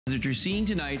that you're seeing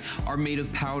tonight are made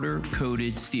of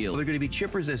powder-coated steel. They're going to be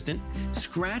chip resistant,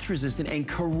 scratch resistant, and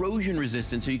corrosion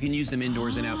resistant, so you can use them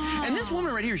indoors and out. And this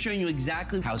woman right here is showing you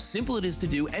exactly how simple it is to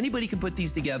do. Anybody can put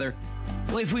these together.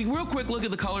 Well, if we real quick look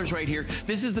at the colors right here,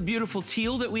 this is the beautiful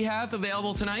teal that we have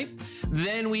available tonight.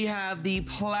 Then we have the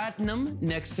platinum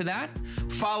next to that,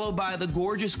 followed by the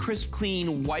gorgeous crisp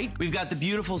clean white. We've got the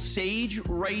beautiful sage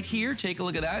right here. Take a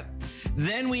look at that.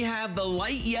 Then we have the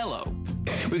light yellow.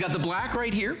 We've got the black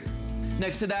right here.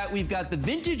 Next to that, we've got the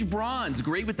vintage bronze,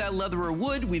 great with that leather or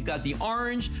wood. We've got the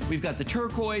orange, we've got the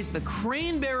turquoise, the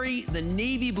cranberry, the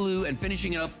navy blue, and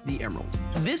finishing it up, the emerald.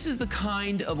 This is the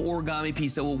kind of origami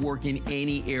piece that will work in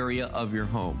any area of your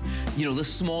home. You know, the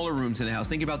smaller rooms in the house.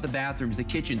 Think about the bathrooms, the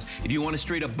kitchens. If you want a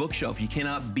straight up bookshelf, you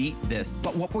cannot beat this.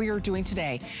 But what we are doing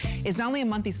today is not only a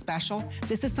monthly special,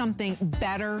 this is something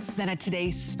better than a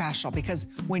today's special, because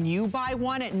when you buy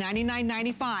one at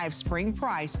 $99.95 spring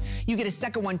price, you get a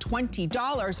second one $20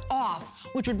 off,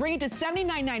 which would bring it to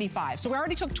 $79.95. So we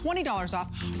already took $20 off.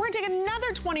 We're gonna take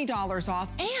another $20 off,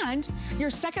 and your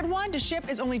second one to ship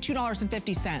is only $2.50.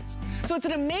 So it's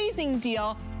an amazing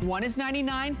deal. One is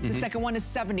 $99, the second one is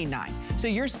 $79. So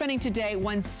you're spending today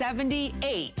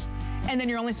 $178. And then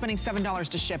you're only spending $7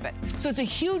 to ship it. So it's a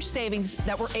huge savings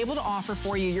that we're able to offer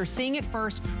for you. You're seeing it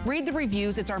first. Read the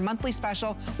reviews. It's our monthly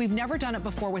special. We've never done it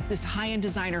before with this high-end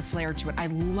designer flair to it. I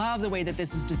love the way that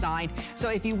this is designed. So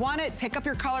if you want it, pick up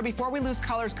your color before we lose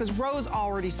colors, because Rose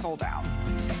already sold out.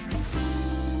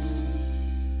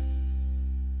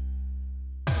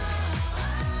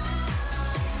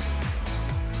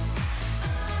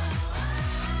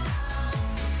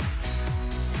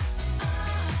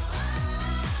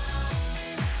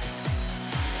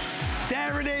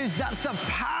 There it is, that's the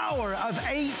power of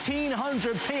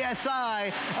 1800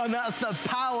 PSI, and that's the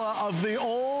power of the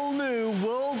all-new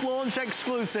world launch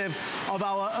exclusive of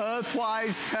our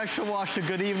Earthwise pressure washer.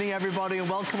 Good evening, everybody, and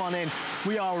welcome on in.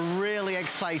 We are really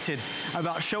excited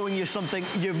about showing you something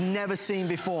you've never seen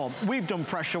before. We've done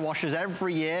pressure washers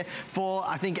every year for,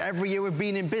 I think, every year we've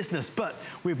been in business, but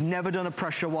we've never done a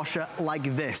pressure washer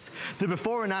like this. The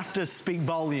before and afters speak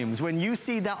volumes. When you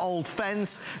see that old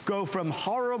fence go from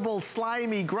horrible,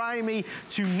 slimy, grimy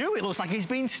to new, it looks like it's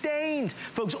been stained.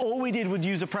 Folks, all we did was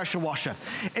use a pressure washer.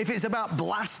 If it's about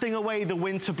blasting away the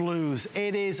winter blues,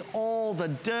 it is all the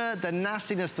dirt, the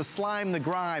nastiness, the slime, the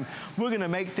grime. We're gonna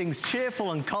make things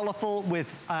cheerful and colorful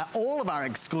with all of our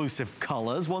exclusive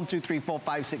colors. 1, 2, 3, 4,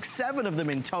 5, 6, 7 of them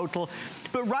in total.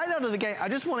 But right out of the gate, I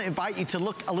just want to invite you to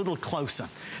look a little closer,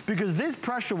 because this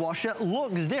pressure washer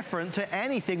looks different to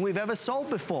anything we've ever sold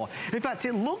before. In fact,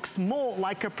 it looks more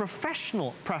like a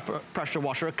professional pressure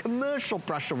washer, a commercial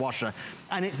pressure washer,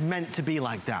 and it's meant to be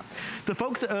like that. The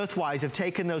folks at Earthwise have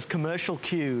taken those commercial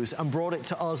cues and brought it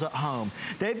to us at home.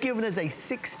 They've given us a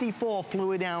 64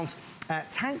 fluid ounce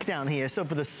tank down here, so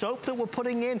for the soap that we're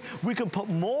putting in, we can put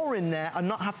more in there and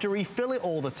not have to refill it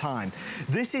all the time.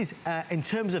 This is, in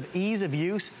terms of ease of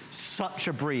use, such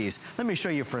a breeze. Let me show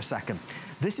you for a second.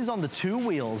 This is on the 2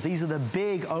 wheels. These are the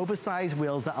big, oversized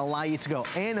wheels that allow you to go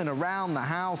in and around the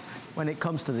house when it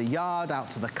comes to the yard, out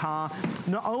to the car.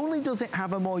 Not only does it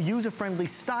have a more user-friendly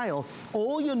style,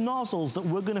 all your nozzles that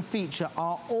we're gonna feature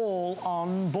are all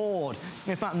on board.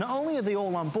 In fact, not only are they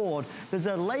all on board, there's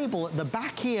a label at the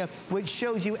back here which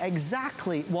shows you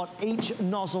exactly what each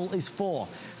nozzle is for.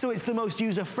 So it's the most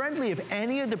user-friendly of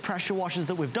any of the pressure washers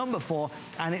that we've done before,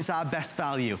 and it's our best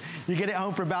value. You get it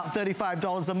home for about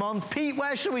 $35 a month. Pete,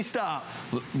 where should we start?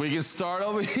 We can start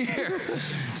over here.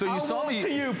 So you saw me. I'll walk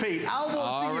to you, Pete. I'll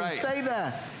walk to you. Stay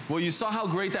there. Well, you saw how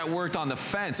great that worked on the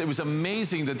fence. It was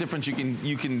amazing the difference you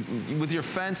can with your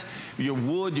fence, your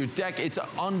wood, your deck. It's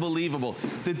unbelievable.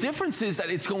 The difference is that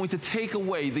it's going to take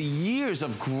away the years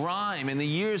of grime and the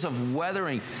years of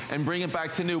weathering and bring it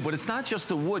back to new. But it's not just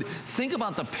the wood. Think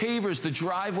about the pavers, the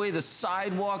driveway, the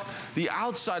sidewalk, the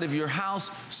outside of your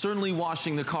house, certainly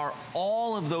washing the car.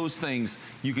 All of those things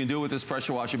you can do with this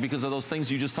pressure washer because of those things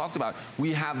you just talked about.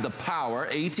 We have the power,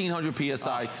 1800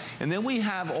 PSI, and then we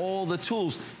have all the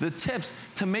tools, the tips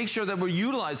to make sure that we're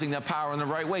utilizing that power in the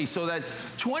right way. So that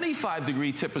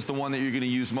 25-degree tip is the one that you're gonna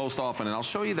use most often, and I'll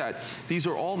show you that. These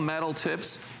are all metal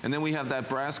tips, and then we have that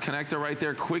brass connector right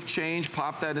there. Quick change,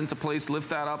 pop that into place, lift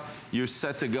that up, you're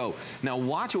set to go. Now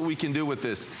watch what we can do with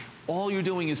this. All you're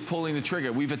doing is pulling the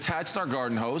trigger. We've attached our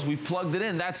garden hose, we've plugged it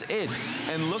in, that's it.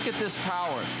 And look at this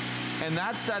power. And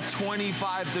that's that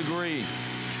 25-degree.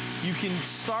 You can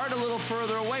start a little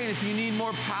further away, and if you need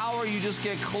more power, you just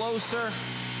get closer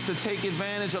to take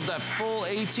advantage of that full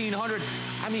 1800.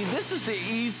 I mean, this is the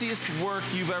easiest work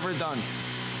you've ever done.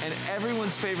 And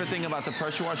everyone's favorite thing about the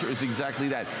pressure washer is exactly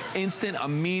that. Instant,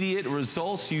 immediate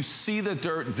results. You see the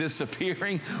dirt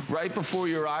disappearing right before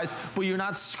your eyes, but you're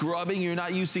not scrubbing, you're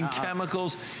not using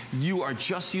chemicals. You are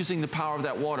just using the power of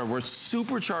that water. We're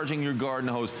supercharging your garden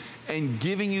hose and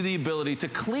giving you the ability to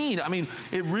clean. I mean,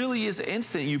 it really is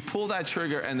instant. You pull that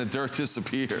trigger and the dirt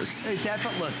disappears. It's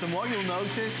effortless, and what you'll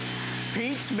notice,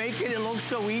 Pete's making it look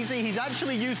so easy. He's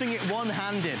actually using it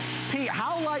one-handed. Pete,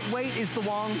 how lightweight is the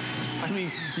wand? I mean,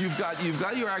 you've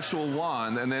got your actual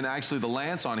wand, and then actually the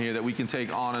lance on here that we can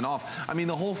take on and off. I mean,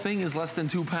 the whole thing is less than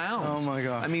 2 pounds. Oh my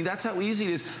God. I mean, that's how easy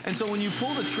it is. And so when you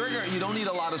pull the trigger, you don't need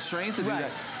a lot of strength to do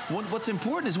that. What's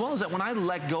important as well is that when I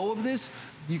let go of this,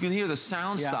 you can hear the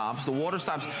sound stops, the water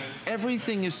stops.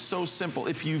 Everything is so simple.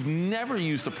 If you've never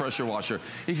used a pressure washer,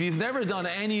 if you've never done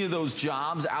any of those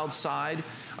jobs outside,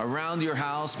 around your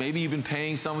house, maybe you've been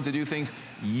paying someone to do things,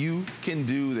 you can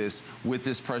do this with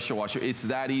this pressure washer. It's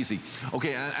that easy.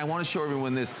 Okay, I want to show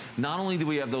everyone this. Not only do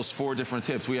we have those 4 different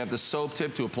tips, we have the soap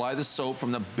tip to apply the soap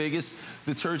from the biggest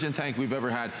detergent tank we've ever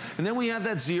had. And then we have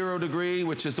that 0 degree,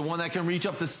 which is the one that can reach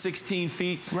up to 16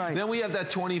 feet. Right. And then we have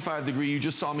that 25 degree you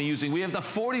just saw me using. We have the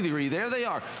 40 degree, there they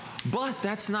are. But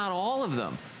that's not all of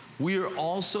them. We are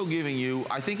also giving you,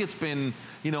 I think it's been,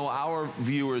 you know, our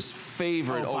viewers'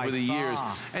 favorite over the years.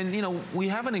 And, you know, we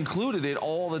haven't included it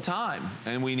all the time,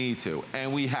 and we need to,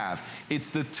 and we have. It's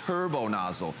the turbo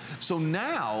nozzle. So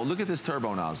now, look at this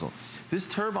turbo nozzle. This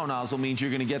turbo nozzle means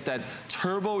you're gonna get that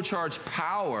turbocharged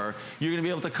power. You're gonna be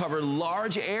able to cover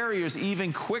large areas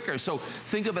even quicker. So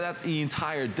think about the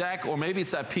entire deck, or maybe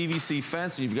it's that PVC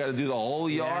fence and you've got to do the whole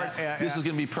yard. This is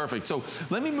gonna be perfect. So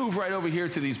let me move right over here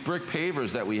to these brick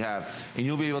pavers that we have, and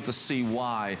you'll be able to see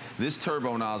why this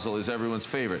turbo nozzle is everyone's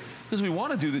favorite. Because we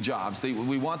wanna do the jobs.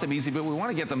 We want them easy, but we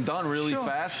wanna get them done really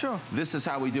fast. This is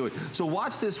how we do it. So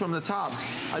watch this from the top.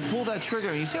 I pull that trigger,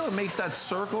 and you see how it makes that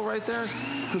circle right there?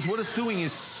 Because what it's doing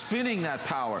is spinning that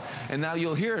power, and now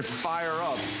you'll hear it fire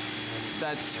up,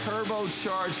 that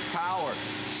turbocharged power.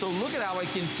 So look at how I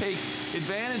can take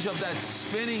advantage of that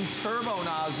spinning turbo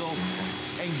nozzle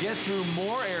and get through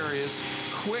more areas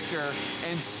quicker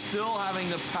and still having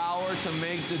the power to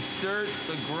make the dirt,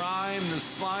 the grime, the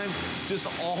slime just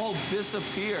all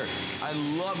disappear. I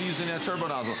love using that turbo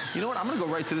nozzle. You know what? I'm gonna go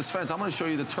right to this fence. I'm gonna show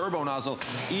you the turbo nozzle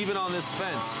even on this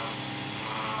fence.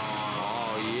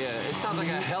 Yeah, it sounds like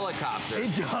a helicopter.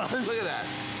 It does. Look at that.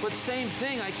 But same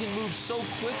thing, I can move so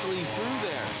quickly through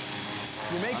there.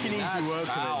 You're making easy work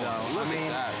of it, though. Look at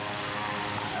that.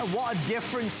 What a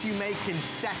difference you make in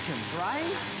seconds, right?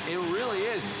 It really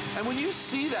is. And when you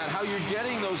see that, how you're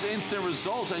getting those instant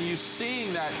results, and you're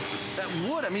seeing that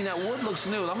wood, I mean, that wood looks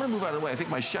new. I'm gonna move out of the way. I think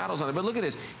my shadow's on it, but look at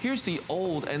this. Here's the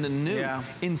old and the new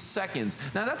in seconds.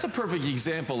 Now, that's a perfect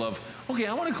example of, okay,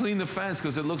 I wanna clean the fence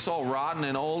because it looks all rotten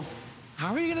and old.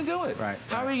 How are you gonna do it?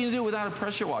 How are you gonna do it without a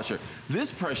pressure washer?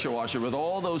 This pressure washer with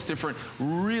all those different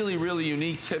really, really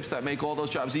unique tips that make all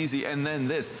those jobs easy, and then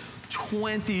this,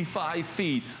 25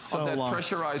 feet of that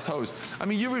pressurized hose. I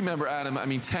mean, you remember, Adam, I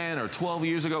mean, 10 or 12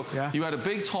 years ago, you had a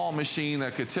big, tall machine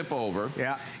that could tip over,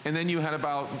 and then you had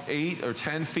about 8 or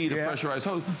 10 feet of pressurized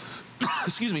hose.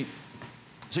 Excuse me.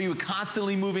 So you were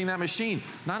constantly moving that machine.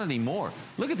 Not anymore.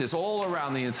 Look at this, all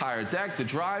around the entire deck, the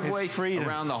driveway,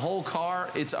 around the whole car.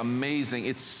 It's amazing.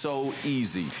 It's so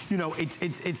easy. You know,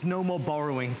 it's no more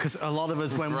borrowing, because a lot of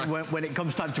us, when it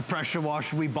comes time to pressure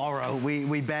wash, we borrow.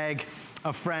 We beg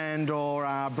a friend or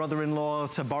our brother-in-law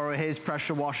to borrow his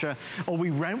pressure washer, or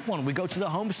we rent one. We go to the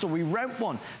home store, we rent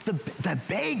one. They're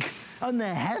big, and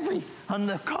they're heavy, and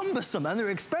they're cumbersome, and they're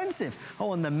expensive.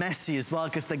 Oh, and they're messy as well,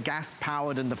 because they're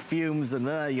gas-powered, and the fumes, and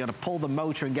you gotta pull the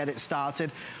motor and get it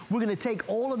started. We're gonna take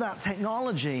all of that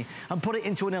technology and put it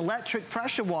into an electric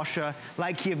pressure washer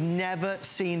like you've never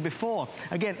seen before.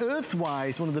 Again,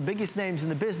 Earthwise, one of the biggest names in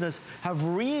the business, have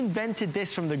reinvented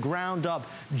this from the ground up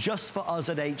just for us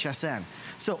at HSN.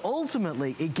 So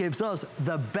ultimately, it gives us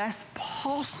the best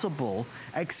possible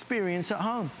experience at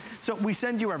home. So we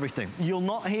send you everything. You'll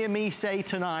not hear me say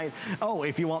tonight, oh,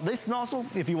 if you want this nozzle,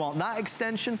 if you want that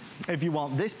extension, if you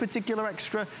want this particular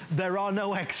extra, there are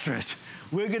no extras.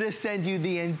 We're gonna send you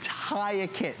the entire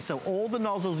kit. So all the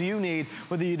nozzles you need,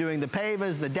 whether you're doing the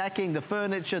pavers, the decking, the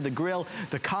furniture, the grill,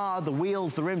 the car, the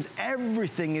wheels, the rims,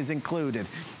 everything is included.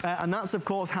 And that's, of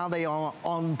course, how they are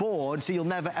on board, so you'll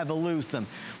never, ever lose them.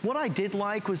 What I did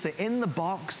like was that in the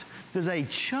box, there's a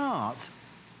chart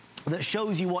that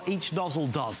shows you what each nozzle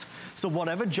does. So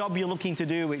whatever job you're looking to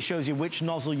do, it shows you which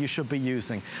nozzle you should be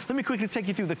using. Let me quickly take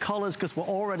you through the colors because we're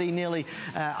already nearly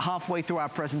halfway through our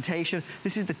presentation.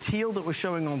 This is the teal that we're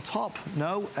showing on top.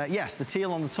 No, yes, the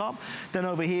teal on the top. Then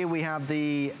over here we have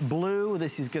the blue.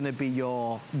 This is going to be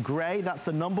your gray. That's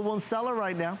the #1 seller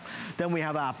right now. Then we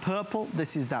have our purple.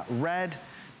 This is that red.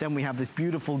 Then we have this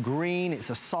beautiful green. It's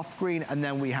a soft green. And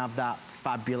then we have that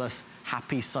fabulous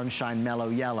Happy Sunshine Mellow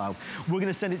Yellow. We're going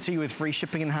to send it to you with free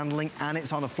shipping and handling, and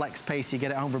it's on a flex pay, so you get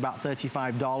it home for about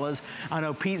 $35. I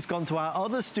know Pete's gone to our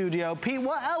other studio. Pete,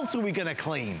 what else are we going to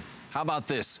clean? How about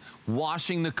this?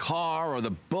 Washing the car or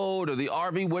the boat or the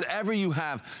RV, whatever you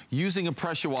have, using a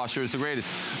pressure washer is the greatest.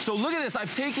 So look at this.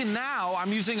 I've taken now,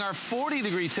 I'm using our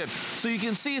 40-degree tip. So you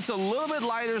can see it's a little bit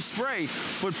lighter spray,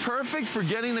 but perfect for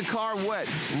getting the car wet,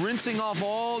 rinsing off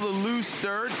all the loose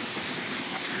dirt,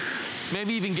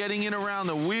 maybe even getting in around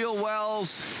the wheel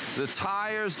wells, the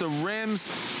tires, the rims.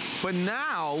 But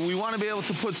now we want to be able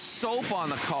to put soap on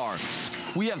the car.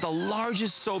 We have the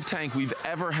largest soap tank we've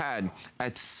ever had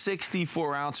at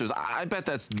 64 ounces. I bet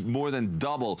that's more than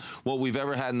double what we've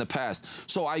ever had in the past.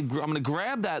 So I'm going to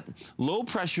grab that low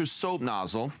pressure soap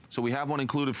nozzle. So we have one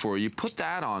included for you. Put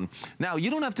that on. Now you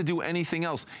don't have to do anything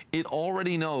else. It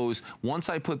already knows once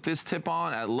I put this tip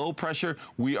on at low pressure,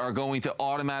 we are going to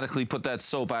automatically put that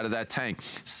soap out of that tank.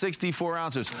 64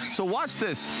 ounces. So watch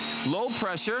this. Low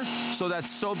pressure, so that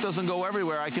soap doesn't go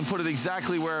everywhere. I can put it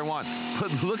exactly where I want.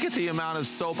 But look at the amount of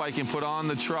soap I can put on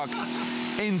the truck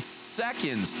in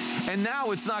seconds. And now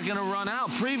it's not going to run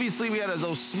out. Previously we had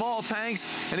those small tanks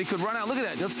and it could run out. Look at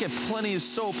that. Let's get plenty of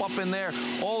soap up in there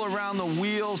all around the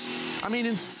wheels. I mean,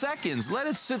 in seconds. Let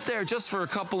it sit there just for a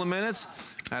couple of minutes.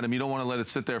 Adam, you don't want to let it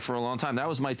sit there for a long time. That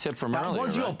was my tip from earlier. That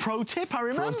was your pro tip, I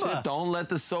remember. Pro tip, don't let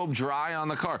the soap dry on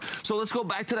the car. So let's go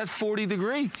back to that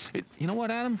 40-degree. You know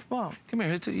what, Adam? What? Come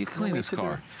here, you clean this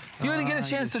car. You didn't get a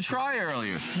chance to try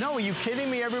earlier. No, are you kidding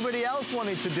me? Everybody else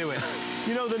wanted to do it.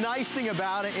 You know, the nice thing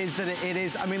about it is that it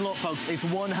is, I mean, look, folks, it's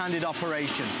one-handed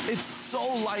operation. It's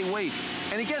so lightweight.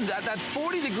 And again, that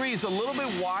 40 degrees is a little bit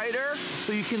wider,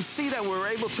 so you can see that we're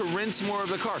able to rinse more of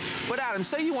the car. But Adam,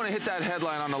 say you want to hit that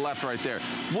headline on the left right there.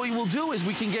 What we'll do is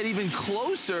we can get even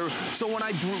closer, so when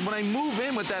I move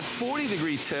in with that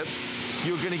 40-degree tip,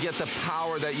 you're going to get the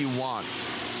power that you want.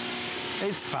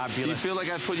 It's fabulous. Do you feel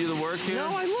like I put you to work here? No,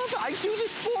 I love it. I do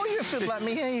this for you if it let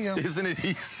me. Here you go. Isn't it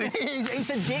easy? It's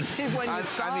addictive when you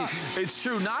start. I mean, it's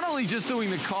true. Not only just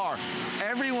doing the car.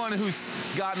 Everyone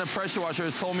who's gotten a pressure washer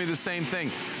has told me the same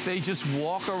thing. They just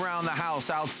walk around the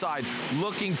house outside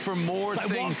looking for more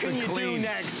things to clean. What can you do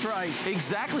next, right?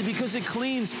 Exactly, because it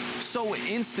cleans so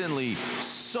instantly,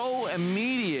 so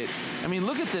immediate. I mean,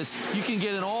 look at this. You can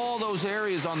get in all those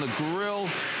areas on the grill.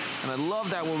 And I love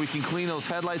that where we can clean those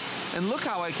headlights. And look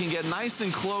how I can get nice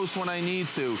and close when I need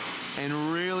to and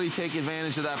really take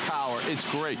advantage of that power.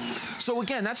 It's great. So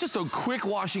again, that's just a quick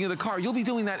washing of the car. You'll be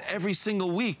doing that every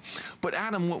single week. But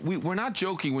Adam, we're not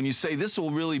joking when you say this will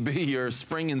really be your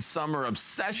spring and summer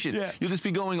obsession. Yeah. You'll just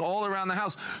be going all around the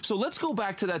house. So let's go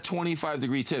back to that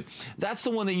 25-degree tip. That's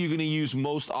the one that you're going to use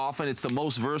most often. It's the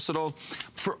most versatile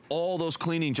for all those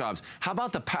cleaning jobs. How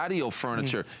about the patio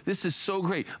furniture? This is so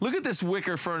great. Look at this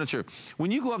wicker furniture.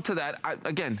 When you go up to that,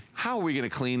 again, how are we going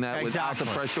to clean that without the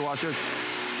pressure washer?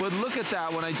 But look at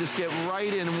that when I just get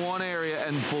right in one area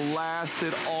and blast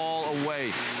it all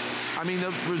away. I mean,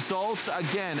 the results,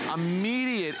 again,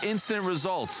 immediate, instant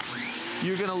results.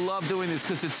 You're going to love doing this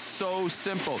because it's so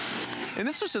simple. And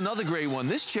this was another great one.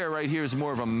 This chair right here is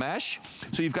more of a mesh.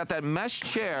 So you've got that mesh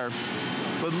chair,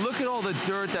 but look at all the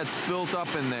dirt that's built up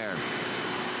in there.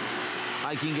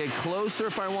 I can get closer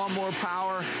if I want more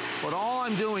power, but all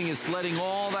I'm doing is letting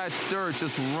all that dirt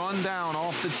just run down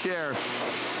off the chair.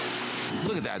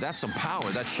 Look at that, that's some power.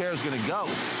 That chair is gonna go.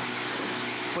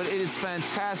 But it is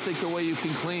fantastic the way you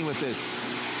can clean with this.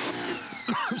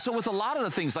 So with a lot of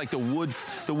the things like the wood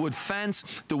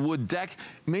fence, the wood deck,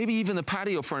 maybe even the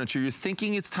patio furniture, you're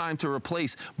thinking it's time to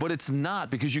replace, but it's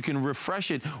not because you can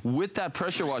refresh it with that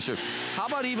pressure washer. How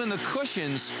about even the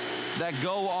cushions that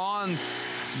go on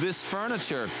this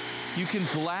furniture? You can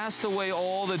blast away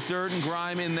all the dirt and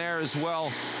grime in there as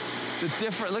well.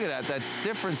 Look at that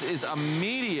difference is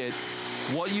immediate,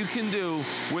 what you can do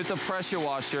with a pressure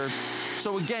washer.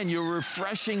 So again, you're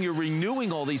refreshing, you're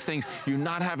renewing all these things. You're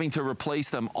not having to replace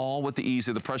them all with the ease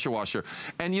of the pressure washer.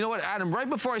 And you know what, Adam, right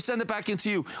before I send it back into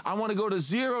you, I want to go to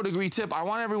 0-degree tip. I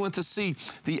want everyone to see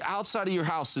the outside of your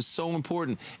house is so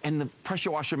important, and the pressure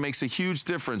washer makes a huge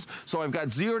difference. So I've got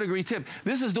 0-degree tip.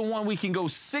 This is the one we can go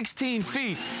 16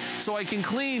 feet. So I can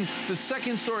clean the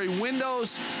second-story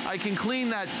windows. I can clean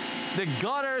that the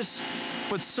gutters,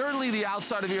 but certainly the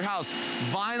outside of your house.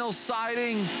 Vinyl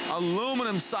siding,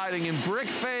 aluminum siding, and brick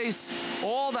face,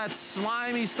 all that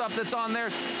slimy stuff that's on there.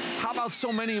 How about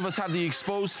so many of us have the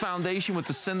exposed foundation with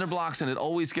the cinder blocks and it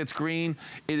always gets green?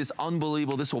 It is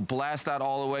unbelievable. This will blast that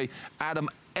all away. Adam,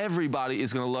 everybody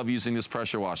is going to love using this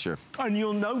pressure washer. And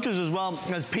you'll notice as well,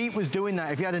 as Pete was doing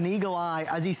that, if you had an eagle eye,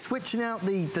 as he's switching out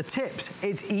the tips,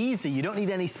 it's easy. You don't need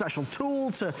any special tool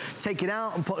to take it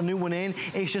out and put a new one in.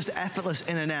 It's just effortless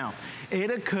in and out. It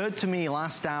occurred to me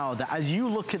last hour that as you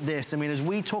look at this, I mean, as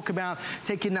we talk about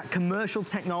taking that commercial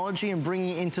technology and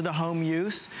bringing it into the home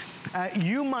use,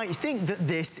 you might think that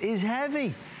this is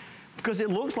heavy, because it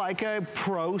looks like a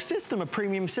pro system, a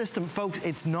premium system. Folks,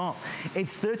 it's not.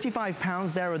 It's 35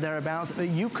 pounds there or thereabouts, but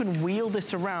you can wheel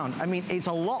this around. I mean, it's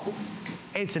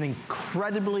an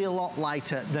incredibly a lot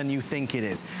lighter than you think it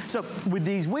is. So with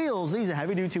these wheels, these are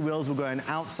heavy duty wheels. We're going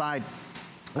outside,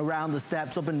 around the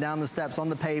steps, up and down the steps, on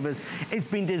the pavers. It's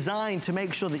been designed to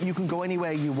make sure that you can go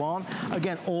anywhere you want.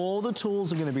 Again, all the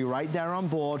tools are going to be right there on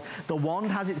board. The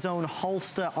wand has its own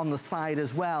holster on the side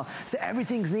as well. So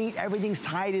everything's neat, everything's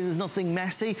tidy, there's nothing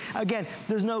messy. Again,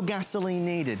 there's no gasoline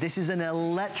needed. This is an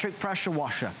electric pressure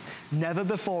washer. Never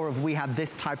before have we had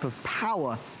this type of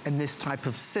power and this type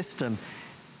of system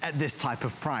at this type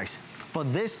of price. For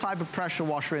this type of pressure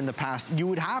washer in the past, you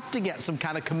would have to get some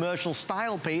kind of commercial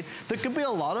style, Pete, that could be a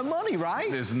lot of money, right?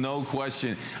 There's no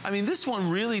question. I mean, this one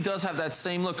really does have that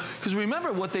same look. Because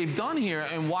remember what they've done here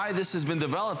and why this has been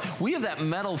developed. We have that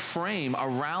metal frame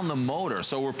around the motor.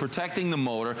 So we're protecting the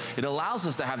motor. It allows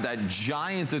us to have that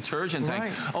giant detergent tank.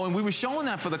 Right. Oh, and we were showing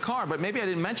that for the car, but maybe I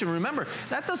didn't mention. Remember,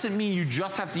 that doesn't mean you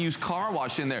just have to use car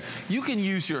wash in there. You can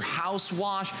use your house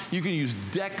wash. You can use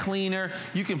deck cleaner.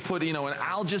 You can put, you know, an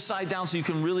algicide down so you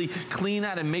can really clean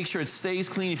that and make sure it stays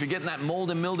clean. If you're getting that mold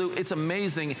and mildew, it's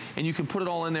amazing, and you can put it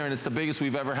all in there, and it's the biggest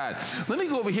we've ever had. Let me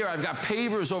go over here. I've got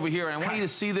pavers over here, and I want you to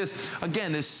see this.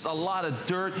 Again, there's a lot of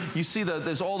dirt. You see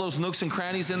there's all those nooks and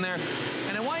crannies in there,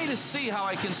 and I want you to see how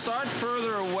I can start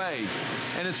further away,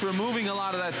 and it's removing a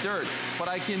lot of that dirt, but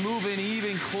I can move in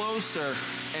even closer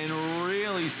and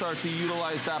really start to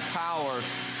utilize that power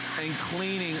and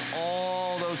cleaning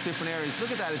all those different areas. Look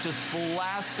at that, it just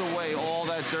blasts away all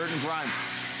that dirt and grime.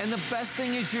 And the best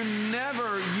thing is you're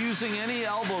never using any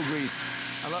elbow grease.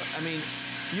 I mean,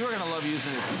 you're gonna love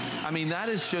using it. I mean, that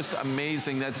is just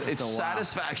amazing. It's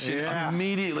satisfaction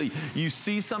immediately. You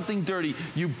see something dirty,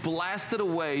 you blast it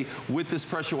away with this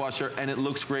pressure washer, and it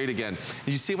looks great again. And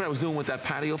you see what I was doing with that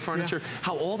patio furniture?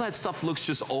 How all that stuff looks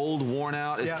just old, worn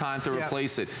out. It's time to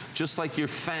replace it. Just like your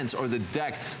fence or the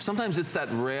deck. Sometimes it's that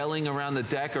railing around the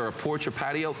deck or a porch or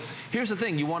patio. Here's the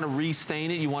thing, you wanna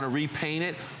restain it, you wanna repaint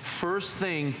it. First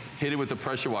thing, hit it with the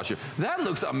pressure washer. That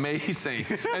looks amazing.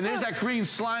 And there's that green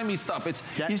slimy stuff.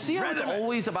 You see how it's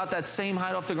always about that same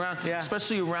height off the ground,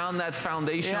 especially around that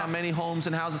foundation on many homes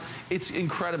and houses. It's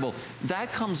incredible.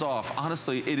 That comes off,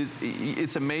 honestly,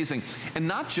 it's amazing. And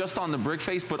not just on the brick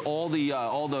face, but all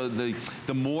the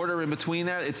mortar in between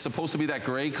there. It's supposed to be that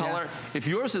gray color. If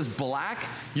yours is black,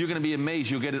 you're gonna be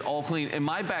amazed. You'll get it all clean. In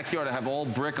my backyard, I have all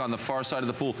brick on the far side of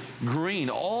the pool.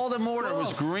 Green, all the mortar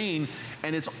was green,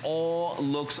 and it's all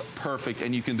looks perfect,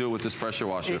 and you can do it with this pressure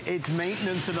washer. It's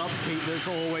maintenance and upkeep that's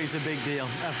always a big deal.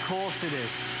 Of course it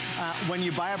is. When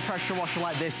you buy a pressure washer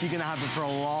like this, you're gonna have it for a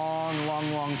long, long,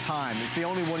 long time. It's the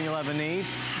only one you'll ever need.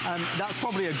 That's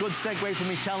probably a good segue for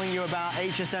me telling you about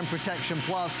HSN Protection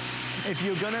Plus. If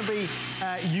you're gonna be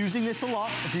using this a lot,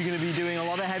 if you're gonna be doing a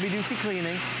lot of heavy duty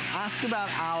cleaning, ask about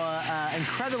our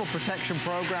incredible protection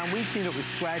program. We've teamed up with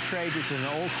Square Trade, which is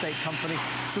an all-state company,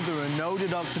 so there are no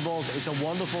deductibles. It's a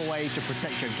wonderful way to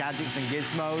protect your gadgets and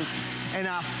gizmos. In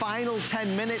our final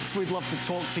 10 minutes, we'd love to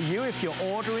talk to you if you're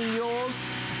ordering yours.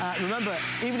 Remember,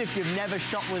 even if you've never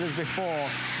shopped with us before,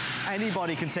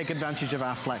 anybody can take advantage of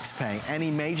our flex pay. Any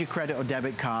major credit or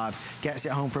debit card gets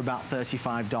it home for about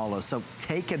 $35. So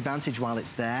take advantage while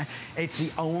it's there. It's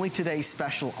the only today's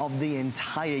special of the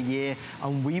entire year,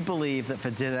 and we believe that for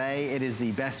today, it is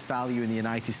the best value in the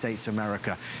United States of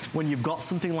America. When you've got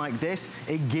something like this,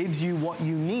 it gives you what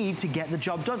you need to get the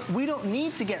job done. We don't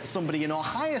need to get somebody in or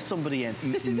hire somebody in.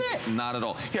 This is it. Not at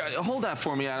all. Here, hold that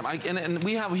for me, Adam. And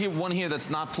we have one here that's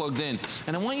not plugged in,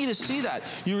 and I want you to see that.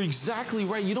 You're exactly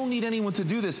right. You don't need anyone to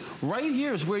do this. Right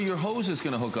here is where your hose is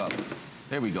going to hook up.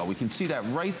 There we go. We can see that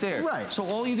right there. Right. So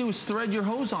all you do is thread your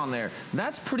hose on there.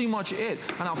 That's pretty much it.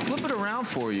 And I'll flip it around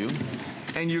for you.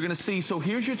 And you're gonna see, so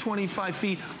here's your 25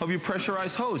 feet of your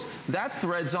pressurized hose. That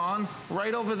threads on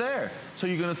right over there. So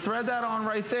you're gonna thread that on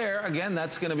right there. Again,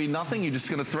 that's gonna be nothing. You're just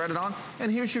gonna thread it on.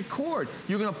 And here's your cord.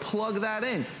 You're gonna plug that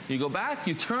in. You go back,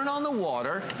 you turn on the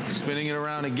water, spinning it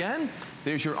around again.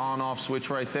 There's your on-off switch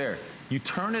right there. You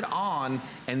turn it on,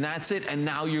 and that's it, and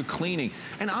now you're cleaning.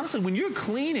 And honestly, when you're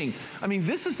cleaning, I mean,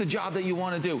 this is the job that you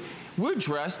want to do. We're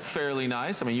dressed fairly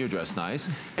nice. I mean, you're dressed nice.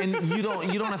 And you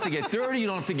don't have to get dirty. You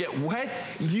don't have to get wet.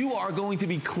 You are going to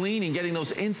be cleaning, getting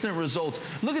those instant results.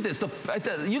 Look at this.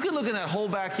 You can look in that whole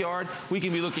backyard. We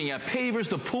can be looking at pavers,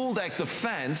 the pool deck, the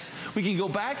fence. We can go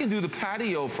back and do the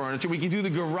patio furniture. We can do the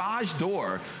garage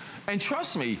door. And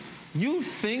trust me, you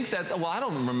think that, well, I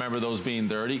don't remember those being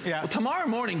dirty. Yeah. Well, tomorrow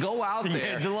morning, go out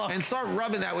there and start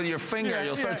rubbing that with your finger. Yeah,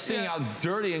 you'll start seeing how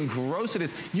dirty and gross it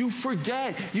is. You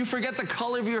forget the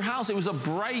color of your house. It was a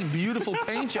bright, beautiful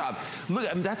paint job. Look,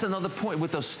 I mean, that's another point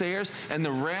with those stairs and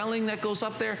the railing that goes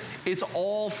up there. It's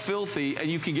all filthy,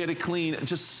 and you can get it clean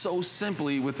just so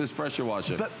simply with this pressure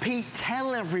washer. But Pete,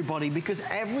 tell everybody, because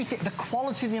everything, the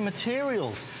quality of the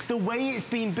materials, the way it's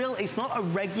being built, it's not a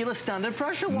regular standard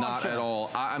pressure washer. Not at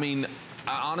all. I mean,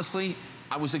 honestly,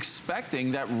 I was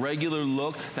expecting that regular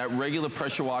look, that regular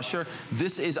pressure washer.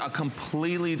 This is a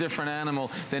completely different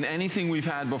animal than anything we've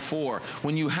had before.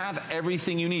 When you have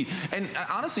everything you need. And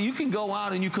honestly, you can go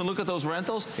out and you can look at those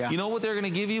rentals. Yeah. You know what they're gonna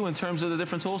give you in terms of the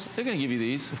different tools? They're gonna give you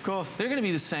these. Of course. They're gonna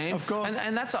be the same. Of course.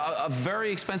 And that's a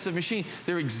very expensive machine.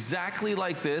 They're exactly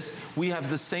like this. We have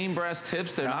the same brass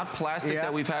tips. They're not plastic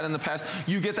that we've had in the past.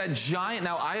 You get that giant,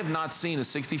 now I have not seen a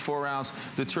 64-ounce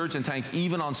detergent tank,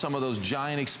 even on some of those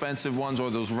giant expensive ones or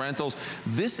those rentals.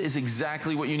 This is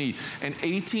exactly what you need. And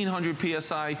 1800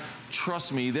 PSI,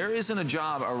 trust me, there isn't a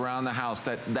job around the house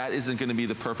that isn't going to be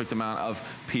the perfect amount of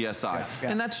PSI.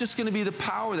 And that's just going to be the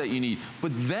power that you need.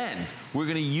 But then we're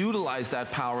going to utilize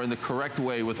that power in the correct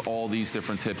way with all these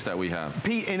different tips that we have.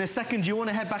 Pete, in a second, do you want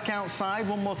to head back outside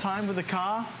one more time with the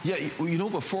car? Yeah, you know,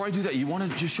 before I do that, you want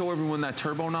to just show everyone that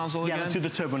turbo nozzle again? Yeah, let's do the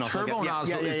turbo nozzle. Turbo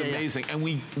nozzle is amazing. And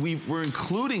we're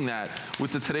including that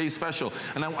with the today's special.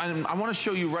 And I want to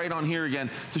show you right on here again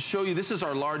to show you this is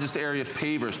our largest area of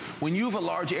pavers. When you have a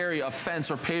large area of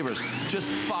fence or pavers, just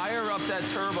fire up that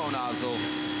turbo nozzle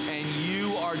and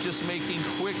you are just making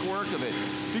quick work of it.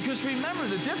 Because remember,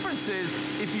 the difference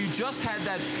is if you just had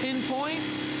that pinpoint,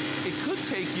 it could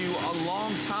take you a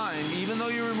long time, even though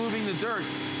you're removing the dirt.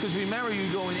 Because remember, you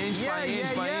go inch by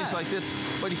inch like this.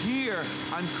 But here,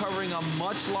 I'm covering a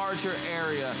much larger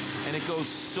area, and it goes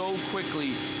so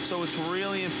quickly. So it's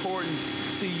really important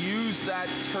to use that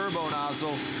turbo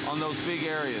nozzle on those big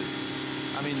areas.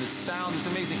 I mean, the sound is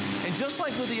amazing. And just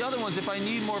like with the other ones, if I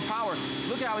need more power,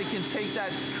 look how he can take that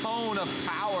cone of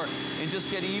power and just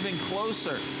get even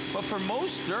closer. But for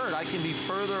most dirt, I can be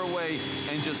further away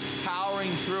and just powering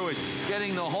through it,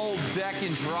 getting the whole deck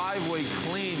and driveway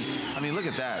clean. I mean, look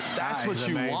at that. That's what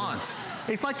you want.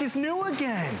 It's like it's new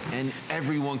again. And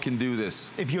everyone can do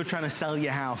this. If you're trying to sell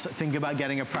your house, think about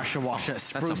getting a pressure washer,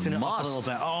 sprucing it up a little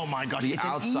bit. Oh my gosh, the it's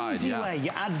outside, an easy way.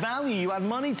 You add value, you add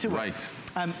money to it. Right.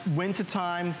 Winter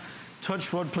time,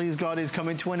 touch wood, please God, is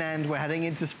coming to an end. We're heading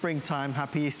into springtime.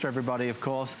 Happy Easter, everybody, of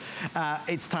course.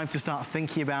 It's time to start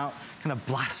thinking about kind of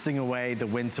blasting away the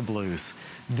winter blues.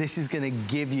 This is going to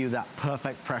give you that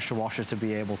perfect pressure washer to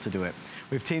be able to do it.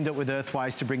 We've teamed up with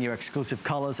Earthwise to bring you exclusive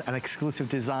colors and exclusive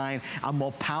design and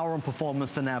more power and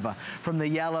performance than ever. From the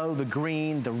yellow, the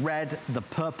green, the red, the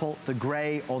purple, the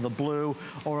gray, or the blue,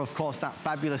 or of course that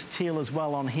fabulous teal as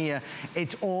well on here.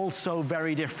 It's all so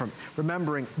very different.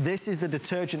 Remembering, this is the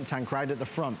detergent tank right at the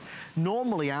front.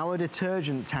 Normally, our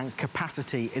detergent tank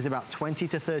capacity is about 20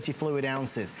 to 30 fluid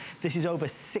ounces. This is over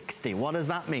 60. What does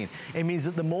that mean? It means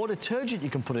that the more detergent you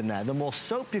can put in there, the more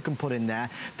soap you can put in there,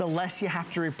 the less you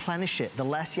have to replenish it, the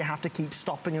less you have to keep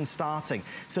stopping and starting.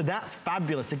 So that's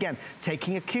fabulous. Again,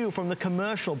 taking a cue from the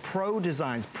commercial pro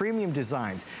designs, premium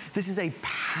designs. This is a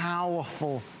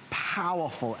powerful,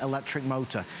 powerful electric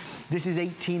motor. This is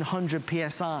 1800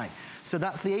 PSI. So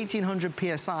that's the 1800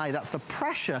 PSI, that's the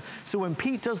pressure. So when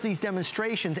Pete does these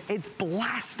demonstrations, it's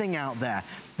blasting out there.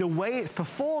 The way it's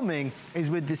performing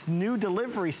is with this new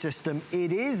delivery system,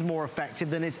 it is more effective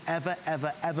than it's ever,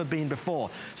 ever, ever been before.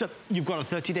 So you've got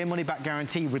a 30-day money-back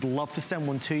guarantee. We'd love to send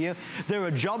one to you. There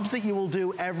are jobs that you will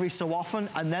do every so often,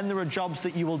 and then there are jobs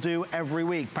that you will do every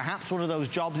week. Perhaps one of those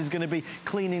jobs is going to be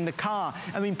cleaning the car.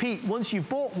 I mean, Pete, once you've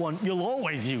bought one, you'll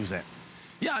always use it.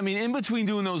 Yeah, I mean, in between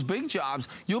doing those big jobs,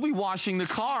 you'll be washing the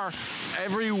car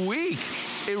every week.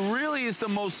 It really is the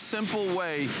most simple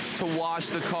way to wash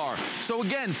the car. So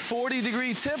again,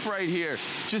 40-degree tip right here.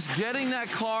 Just getting that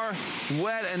car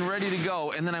wet and ready to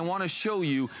go. And then I want to show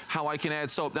you how I can add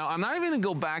soap. Now, I'm not even going to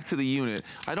go back to the unit.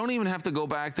 I don't even have to go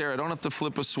back there. I don't have to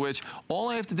flip a switch. All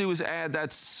I have to do is add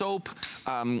that soap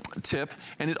tip,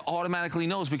 and it automatically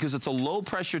knows because it's a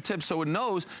low-pressure tip, so it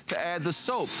knows to add the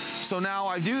soap. So now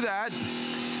I do that,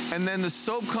 and then the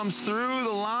soap comes through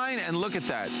the line, and look at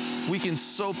that. We can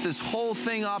soap this whole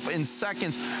thing up in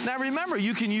seconds. Now remember,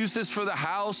 you can use this for the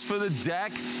house, for the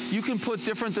deck. You can put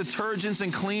different detergents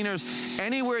and cleaners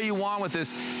anywhere you want with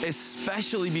this,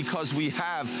 especially because we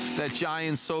have that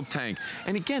giant soap tank.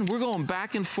 And again, we're going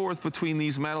back and forth between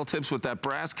these metal tips with that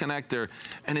brass connector,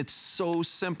 and it's so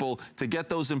simple to get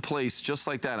those in place just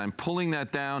like that. I'm pulling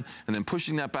that down and then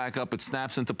pushing that back up. It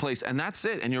snaps into place, and that's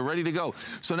it, and you're ready to go.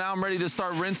 So now I'm ready to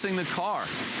start rinsing the car,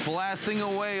 blasting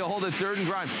away all the dirt and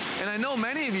grime. And I know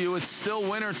many of you, it's still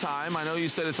winter time. I know you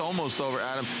said it's almost over,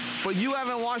 Adam, but you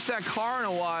haven't washed that car in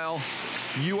a while.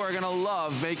 You are gonna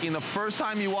love making the first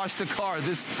time you wash the car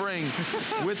this spring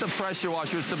with the pressure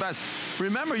washer. It's the best.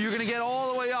 Remember, you're gonna get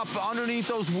all the way up underneath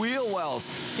those wheel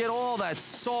wells, get all that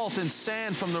salt and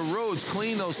sand from the roads,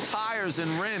 clean those tires and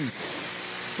rims.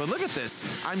 But look at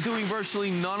this. I'm doing virtually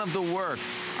none of the work.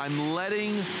 I'm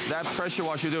letting that pressure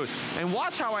washer do it. And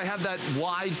watch how I have that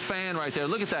wide fan right there.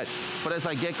 Look at that. But as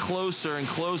I get closer and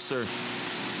closer,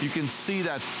 you can see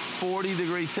that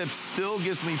 40-degree tip still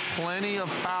gives me plenty of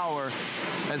power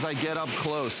as I get up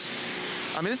close.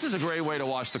 I mean, this is a great way to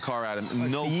wash the car,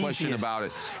 Adam. No question about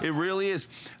it. It really is.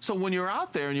 So when you're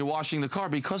out there and you're washing the car,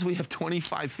 because we have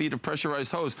 25 feet of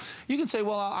pressurized hose, you can say,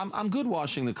 well, I'm good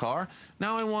washing the car.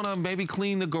 Now I want to maybe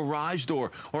clean the garage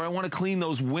door, or I want to clean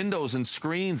those windows and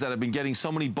screens that have been getting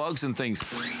so many bugs and things.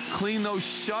 Clean those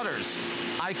shutters.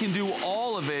 I can do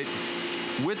all of it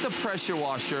with the pressure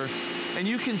washer. And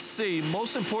you can see,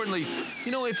 most importantly,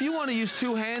 you know, if you want to use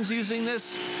two hands using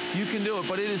this, you can do it,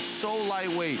 but it is so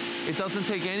lightweight. It doesn't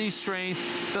take any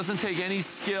strength, doesn't take any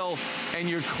skill, and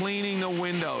you're cleaning the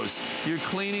windows. You're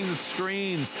cleaning the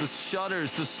screens, the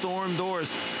shutters, the storm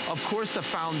doors, of course, the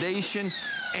foundation,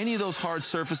 any of those hard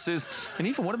surfaces. And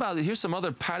even, what about, here's some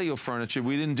other patio furniture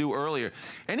we didn't do earlier.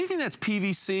 Anything that's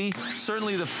PVC,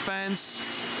 certainly the fence,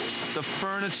 the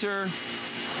furniture,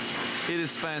 it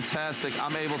is fantastic.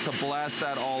 I'm able to blast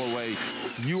that all away.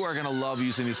 You are gonna love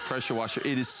using this pressure washer.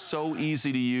 It is so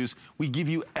easy to use. We give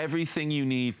you everything you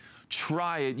need.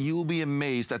 Try it. You will be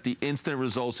amazed at the instant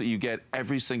results that you get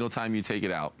every single time you take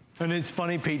it out. And it's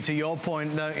funny, Pete, to your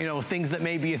point, that, you know, things that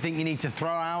maybe you think you need to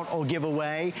throw out or give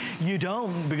away, you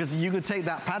don't, because you could take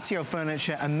that patio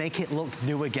furniture and make it look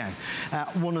new again.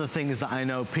 One of the things that I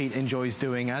know Pete enjoys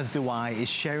doing, as do I, is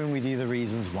sharing with you the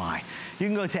reasons why. You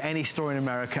can go to any store in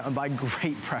America and buy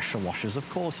great pressure washers. Of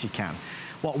course you can.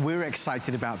 What we're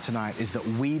excited about tonight is that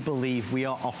we believe we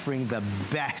are offering the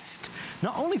best,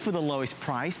 not only for the lowest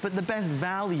price, but the best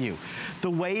value.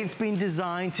 The way it's been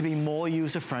designed to be more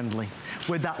user-friendly,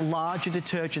 with that larger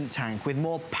detergent tank, with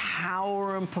more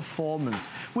power and performance,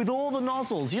 with all the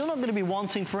nozzles. You're not going to be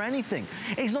wanting for anything.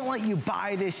 It's not like you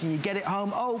buy this and you get it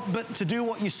home. Oh, but to do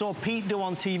what you saw Pete do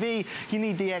on TV, you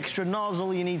need the extra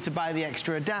nozzle, you need to buy the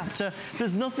extra adapter.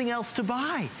 There's nothing else to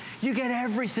buy. You get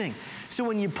everything. So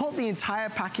when you put the entire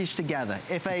package together,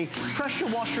 if a pressure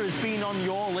washer has been on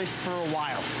your list for a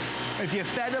while, if you're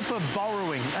fed up of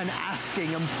borrowing and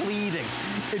asking and pleading,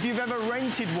 if you've ever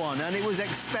rented one and it was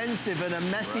expensive and a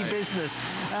messy business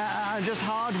and just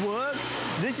hard work,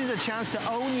 this is a chance to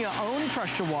own your own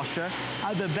pressure washer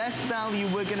at the best value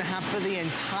we're going to have for the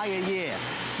entire year.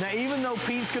 Now, even though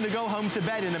Pete's going to go home to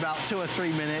bed in about 2 or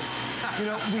 3 minutes, you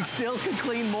know, we still can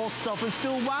clean more stuff and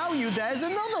still wow you. There's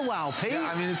another wow, Pete.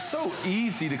 Yeah, I mean, it's so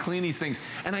easy to clean these things.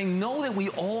 And I know that we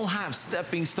all have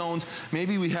stepping stones.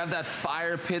 Maybe we have that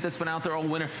fire pit that's been out there all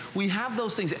winter. We have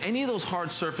those things. Any of those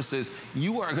hard surfaces,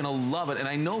 you are going to love it. And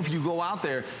I know if you go out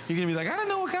there, you're going to be like, I don't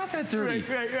know what got that dirty.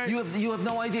 Right. You have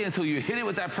no idea until you hit it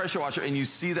with that pressure washer and you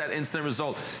see that instant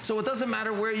result. So it doesn't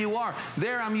matter where you are.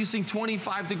 There, I'm using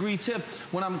 25-degree tip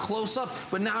when I'm close up.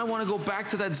 But now I want to go back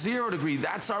to that 0 degree.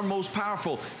 That's our most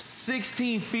powerful.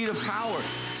 16 feet of power.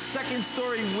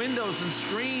 Second-story windows and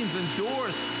screens and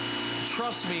doors.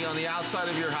 Trust me, on the outside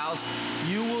of your house,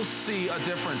 you will see a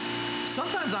difference.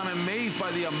 Sometimes I'm amazed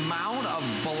by the amount of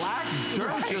black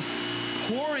dirt just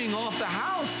pouring off the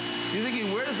house. You're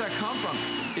thinking, where does that come from?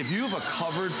 If you have a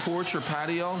covered porch or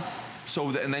patio,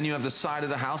 and then you have the side of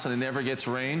the house and it never gets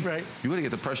rain, you gotta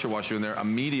get the pressure washer in there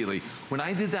immediately. When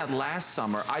I did that last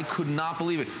summer, I could not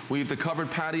believe it. We have the covered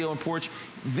patio and porch.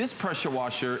 This pressure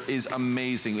washer is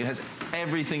amazing. It has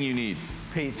everything you need.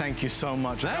 Pete, thank you so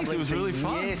much. Thanks, it was really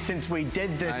fun. Years since we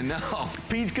did this. I know.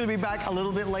 Pete's going to be back a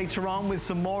little bit later on with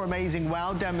some more amazing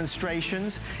wow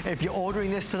demonstrations. If you're ordering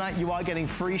this tonight, you are getting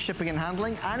free shipping and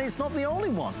handling, and it's not the only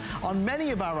one. On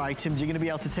many of our items, you're going to be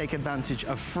able to take advantage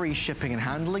of free shipping and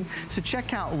handling. So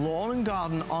check out Lawn and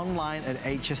Garden online at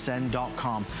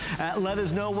hsn.com. Let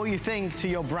us know what you think to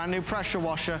your brand new pressure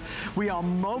washer. We are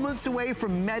moments away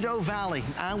from Meadow Valley,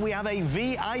 and we have a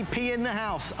VIP in the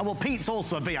house. Well, Pete's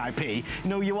also a VIP.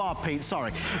 No, you are, Pete,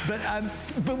 sorry.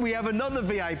 But we have another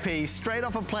VIP straight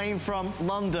off a plane from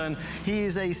London. He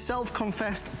is a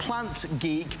self-confessed plant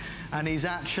geek, and he's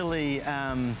actually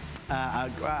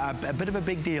a bit of a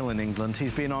big deal in England.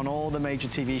 He's been on all the major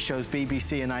TV shows,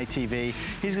 BBC and ITV.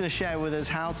 He's going to share with us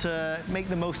how to make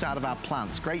the most out of our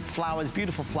plants. Great flowers,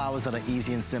 beautiful flowers that are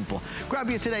easy and simple. Grab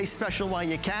your today's special while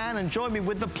you can, and join me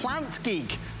with the Plant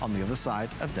Geek on the other side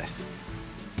of this.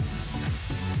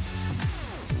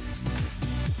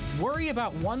 Worry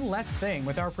about one less thing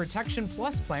with our Protection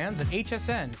Plus plans at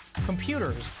HSN.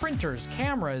 Computers, printers,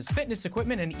 cameras, fitness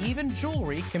equipment, and even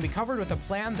jewelry can be covered with a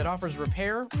plan that offers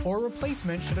repair or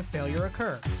replacement should a failure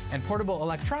occur. And portable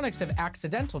electronics have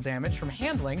accidental damage from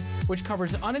handling, which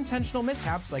covers unintentional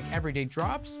mishaps like everyday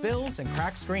drops, spills, and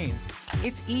cracked screens.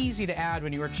 It's easy to add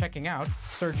when you are checking out.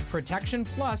 Search Protection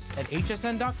Plus at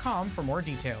hsn.com for more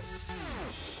details.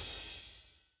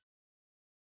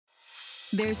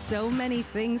 There's so many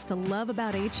things to love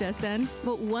about HSN,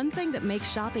 but one thing that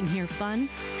makes shopping here fun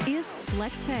is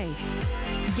FlexPay.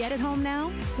 Get it home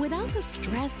now without the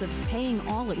stress of paying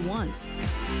all at once.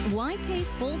 Why pay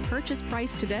full purchase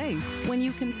price today when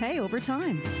you can pay over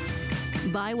time?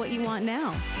 Buy what you want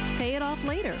now, pay it off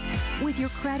later with your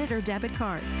credit or debit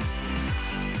card.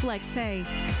 FlexPay.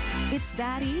 It's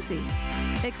that easy.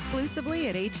 Exclusively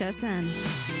at HSN.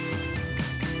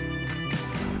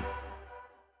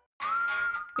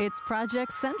 It's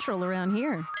Project Central around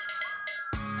here.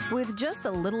 With just a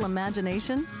little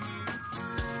imagination,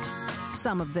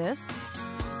 some of this,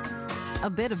 a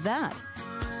bit of that.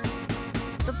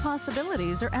 The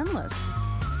possibilities are endless.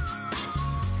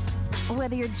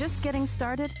 Whether you're just getting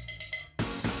started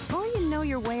or you know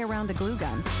your way around a glue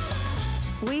gun,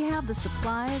 we have the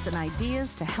supplies and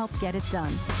ideas to help get it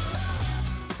done.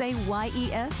 Say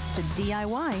YES to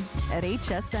DIY at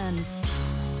HSN.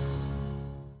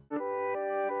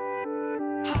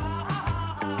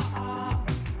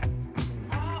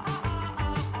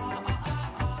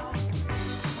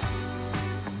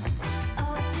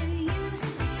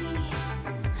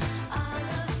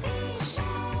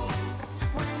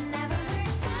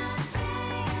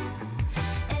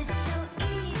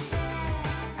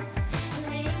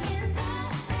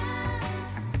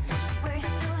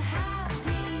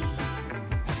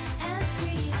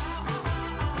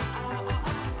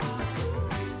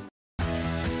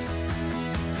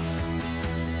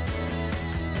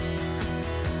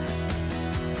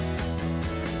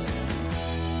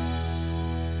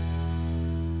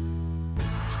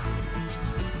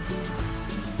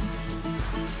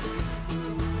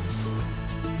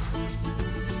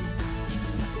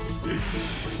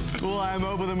 Well, I'm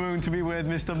over the moon to be with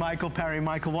Mr. Michael Perry.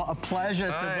 Michael, what a pleasure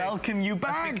to welcome you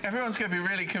back. I think everyone's going to be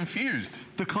really confused.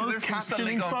 The closed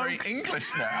captioning, folks. Very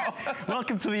English now.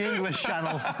 Welcome to the English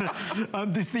channel.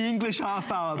 This is the English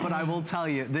half hour, but I will tell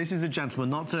you, this is a gentleman,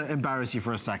 not to embarrass you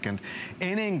for a second.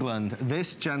 In England,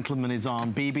 this gentleman is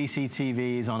on BBC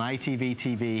TV, he's on ITV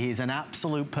TV. He's an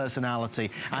absolute personality,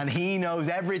 and he knows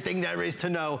everything there is to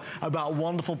know about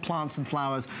wonderful plants and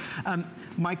flowers.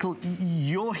 Michael,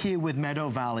 you're here with Meadow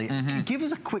Valley. Give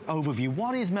us a quick overview.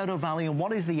 What is Meadow Valley and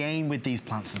what is the aim with these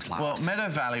plants and flowers? Well, Meadow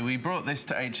Valley, we brought this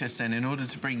to HSN in order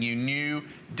to bring you new,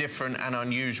 different and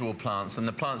unusual plants, and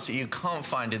the plants that you can't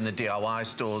find in the DIY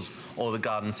stores or the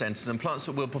garden centres, and plants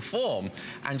that will perform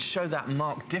and show that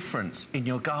marked difference in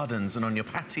your gardens and on your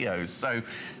patios. So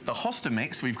the hosta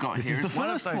mix we've got here is one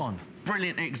of those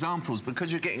brilliant examples,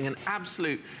 because you're getting an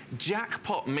absolute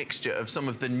jackpot mixture of some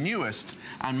of the newest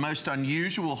and most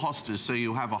unusual hostas. So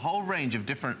you'll have a whole range of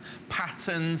different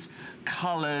patterns,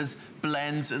 colours,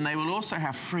 blends, and they will also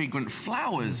have fragrant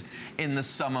flowers in the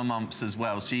summer months as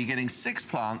well. So you're getting 6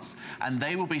 plants, and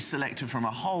they will be selected from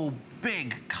a whole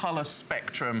big colour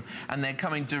spectrum, and they're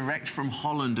coming direct from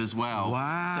Holland as well.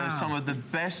 Wow. So some of the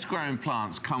best grown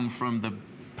plants come from the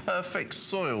perfect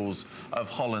soils of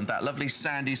Holland, that lovely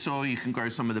sandy soil. You can grow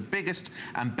some of the biggest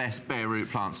and best bare root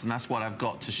plants, and that's what I've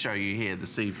got to show you here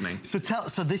this evening. So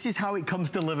this is how it comes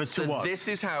delivered to us. This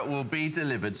is how it will be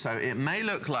delivered. So it may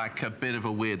look like a bit of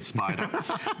a weird spider,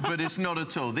 but it's not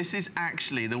at all. This is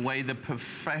actually the way the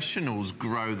professionals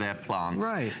grow their plants.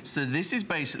 Right. So this is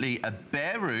basically a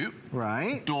bare root,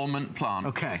 right, dormant plant.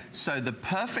 Okay. So the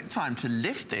perfect time to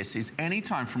lift this is any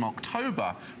time from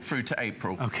October through to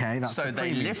April. Okay, that's so the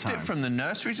they lift time. it from the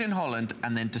nurseries in Holland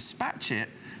and then dispatch it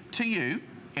to you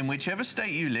in whichever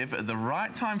state you live at the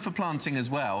right time for planting as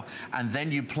well, and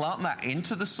then you plant that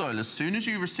into the soil as soon as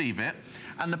you receive it,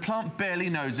 and the plant barely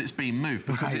knows it's been moved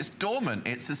because it's dormant,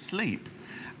 it's asleep.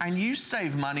 And you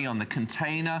save money on the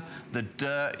container, the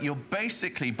dirt. You're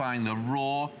basically buying the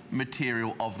raw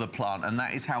material of the plant, and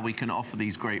that is how we can offer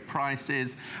these great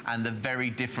prices and the very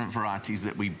different varieties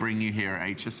that we bring you here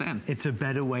at HSN. It's a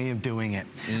better way of doing it.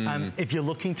 If you're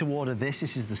looking to order this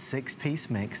is the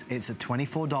 6-piece mix. It's at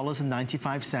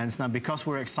 $24.95. Now, because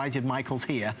we're excited Michael's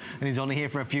here, and he's only here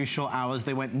for a few short hours,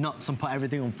 they went nuts and put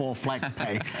everything on 4 flex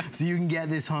pay. So you can get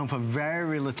this home for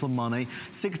very little money,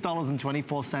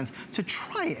 $6.24 to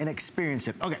try it and experience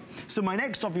it. Okay, so my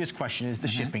next obvious question is the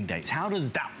shipping dates. How does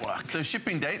that work? So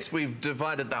shipping dates, we've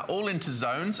divided that all into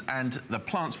zones, and the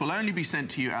plants will only be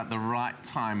sent to you at the right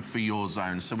time for your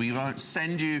zone. So we won't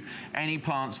send you any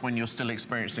plants when you're still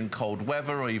experiencing cold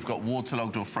weather or you've got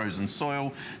waterlogged or frozen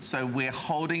soil. So we're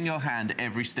holding your hand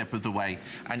every step of the way.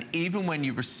 And even when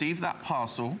you receive that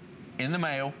parcel in the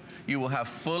mail, you will have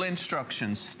full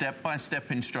instructions,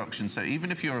 step-by-step instructions. So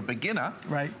even if you're a beginner,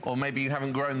 right, or maybe you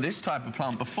haven't grown this type of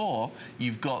plant before,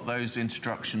 you've got those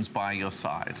instructions by your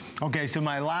side. Okay, so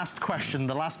my last question,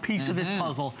 the last piece of this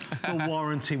puzzle, the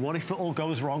warranty. What if it all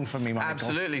goes wrong for me, Michael?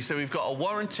 Absolutely. So we've got a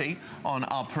warranty on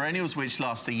our perennials, which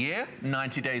lasts a year,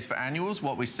 90 days for annuals.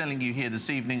 What we're selling you here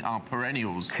this evening are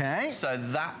perennials. Okay. So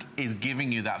that is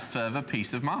giving you that further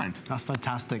peace of mind. That's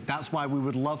fantastic. That's why we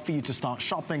would love for you to start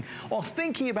shopping or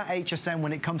thinking about HSN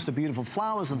when it comes to beautiful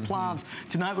flowers and plants.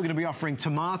 Tonight we're going to be offering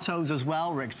tomatoes as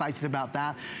well. We're excited about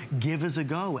that. Give us a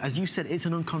go. As you said, it's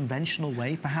an unconventional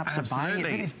way perhaps of buying it,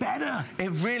 but it's better.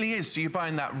 It really is. So you're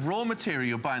buying that raw material,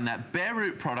 you're buying that bare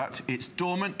root product. It's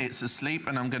dormant, it's asleep,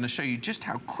 and I'm going to show you just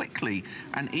how quickly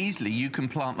and easily you can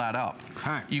plant that up.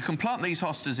 Okay. You can plant these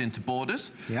hostas into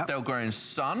borders. Yep. They'll grow in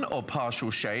sun or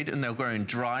partial shade, and they'll grow in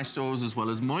dry soils as well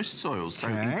as moist soils. So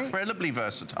incredibly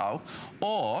versatile.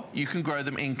 Or you can grow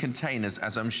them in containers,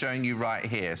 as I'm showing you right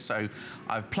here. So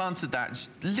I've planted that, just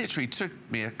literally took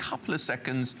me a couple of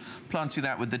seconds, planting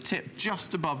that with the tip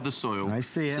just above the soil. I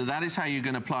see it. So that is how you're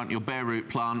going to plant your bare root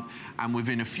plant, and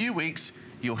within a few weeks,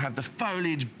 you'll have the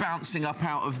foliage bouncing up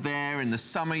out of there. In the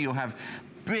summer, you'll have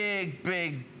big,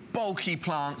 big, bulky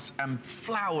plants and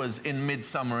flowers in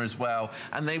midsummer as well,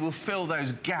 and they will fill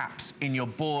those gaps in your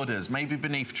borders, maybe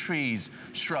beneath trees,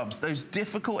 shrubs, those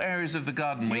difficult areas of the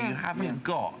garden where you haven't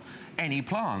got any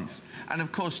plants. And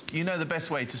of course, you know the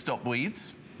best way to stop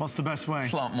weeds? What's the best way?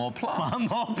 Plant more plants. Plant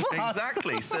more plants.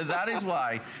 Exactly. So that is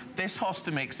why this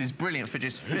hosta mix is brilliant for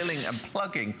just filling and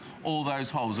plugging all those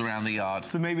holes around the yard.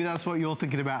 So maybe that's what you're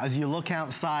thinking about as you look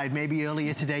outside. Maybe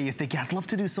earlier today you're thinking, I'd love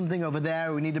to do something over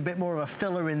there. We need a bit more of a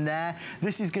filler in there.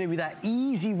 This is going to be that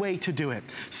easy way to do it.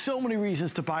 So many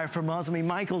reasons to buy from us. I mean,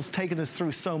 Michael's taken us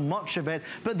through so much of it,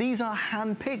 but these are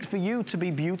hand-picked for you to be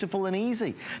beautiful and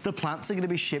easy. The plants are going to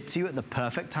be shipped to you at the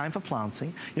perfect time for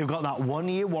planting. You've got that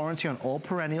 1-year warranty on all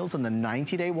perennials and the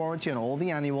 90-day warranty on all the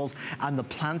annuals, and the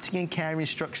planting and care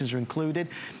instructions are included.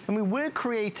 I mean, we're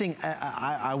creating,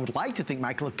 I would like to think,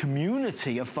 Michael, a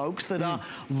community of folks that are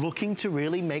looking to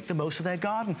really make the most of their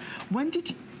garden. When did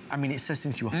you... I mean, it says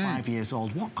since you were 5 years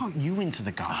old. What got you into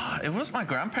the garden? It was my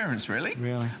grandparents, really.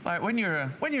 Really? Like, when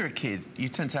you're a kid, you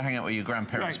tend to hang out with your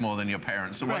grandparents more than your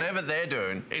parents. So whatever they're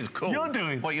doing is cool. You're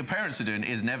doing. What your parents are doing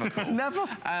is never cool. Never?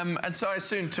 And so I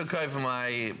soon took over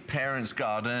my parents'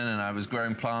 garden, and I was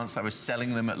growing plants. I was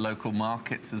selling them at local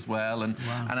markets as well. And,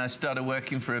 and I started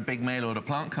working for a big mail-order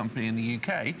plant company in the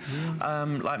UK,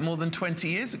 like more than 20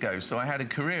 years ago. So I had a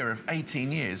career of 18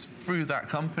 years through that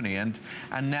company. And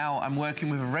now I'm working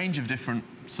with a range of different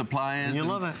suppliers. You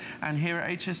love it. And here at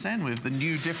HSN with the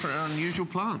new, different, unusual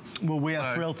plants. Well, we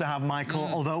are thrilled to have Michael.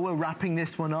 Although we're wrapping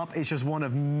this one up, it's just one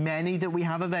of many that we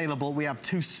have available. We have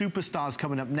 2 superstars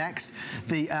coming up next.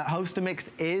 The Hosta Mix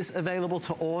is available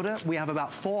to order. We have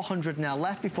about 400 now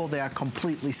left before they are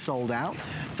completely sold out.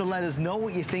 So let us know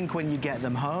what you think when you get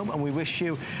them home, and we wish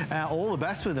you all the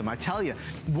best with them. I tell you,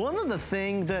 one of the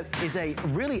things that is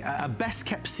really a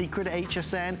best-kept secret at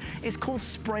HSN is called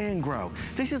spray and grow.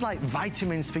 This This is like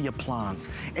vitamins for your plants.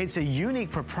 It's a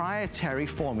unique proprietary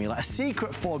formula, a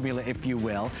secret formula, if you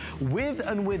will, with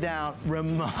and without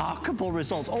remarkable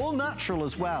results, all natural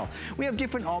as well. We have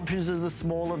different options of the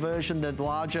smaller version, the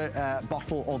larger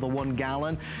bottle, or the 1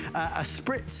 gallon. A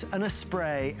spritz and a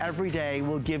spray every day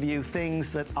will give you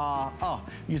things that are,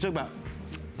 you talk about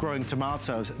growing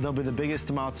tomatoes. They'll be the biggest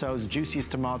tomatoes,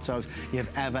 juiciest tomatoes you've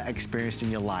ever experienced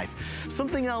in your life.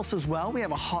 Something else as well, we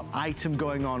have a hot item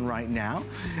going on right now.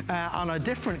 On a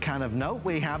different kind of note,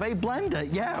 we have a blender.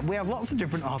 Yeah, we have lots of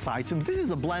different hot items. This is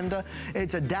a blender.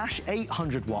 It's a Dash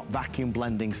 800 watt vacuum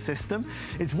blending system.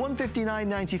 It's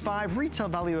 $159.95, retail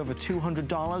value over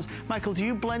 $200. Michael, do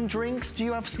you blend drinks? Do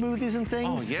you have smoothies and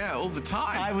things? Oh yeah, all the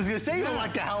time. I was gonna say you're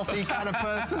like a healthy kind of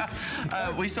person.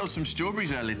 We sold some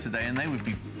strawberries earlier today and they would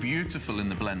be beautiful in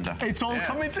the blender. It's all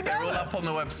coming together. They're all up on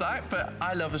the website, but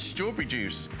I love a strawberry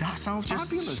juice. That sounds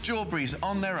fabulous. Just strawberries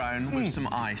on their own with some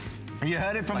ice. You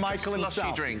heard it from like Michael a slushy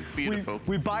himself. Drink, beautiful.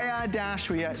 We buy our Dash,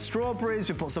 we get strawberries,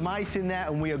 we put some ice in there,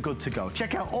 and we are good to go.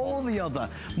 Check out all the other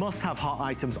must-have hot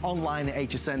items online at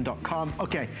hsn.com.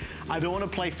 Okay, I don't want to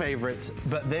play favorites,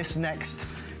 but this next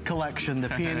collection, the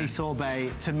peony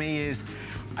sorbet, to me is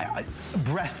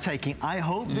breathtaking. I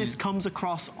hope this comes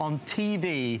across on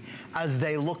TV as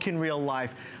they look in real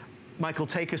life. Michael,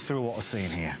 take us through what we're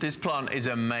seeing here. This plant is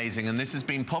amazing, and this has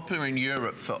been popular in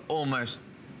Europe for almost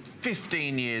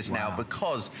 15 years now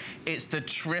because it's the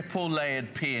triple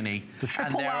layered peony. The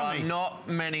triple and there whammy. are not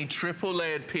many triple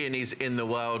layered peonies in the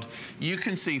world. You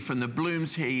can see from the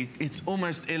blooms here, it's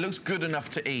almost, it looks good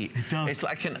enough to eat. It does. It's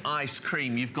like an ice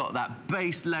cream. You've got that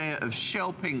base layer of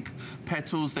shell pink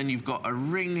petals, then you've got a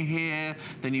ring here,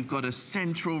 then you've got a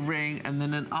central ring, and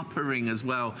then an upper ring as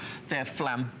well. They're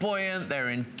flamboyant, they're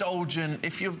indulgent.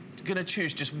 If you're going to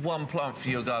choose just one plant for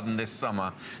your garden this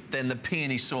summer, then the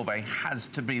peony sorbet has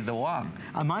to be the one.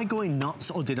 Am I going nuts,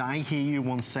 or did I hear you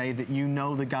once say that you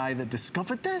know the guy that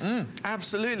discovered this?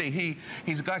 Absolutely.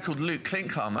 He's a guy called Luke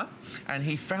Klinkhammer, and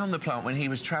he found the plant when he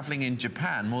was traveling in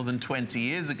Japan more than 20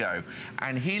 years ago.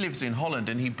 And he lives in Holland,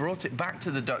 and he brought it back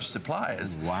to the Dutch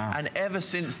suppliers. Wow. And ever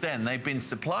since then, they've been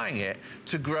supplying it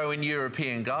to grow in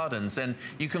European gardens. And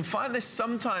you can find this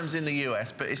sometimes in the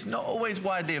US, but it's not always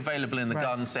widely available in the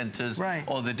garden centres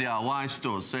or the DIY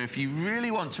stores. So if you really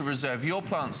want to reserve your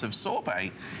plants of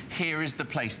sorbet, here is the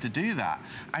place to do that.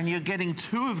 And you're getting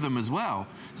 2 of them as well.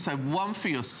 So one for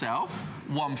yourself,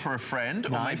 one for a friend,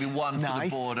 or maybe one for the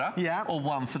border, or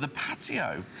one for the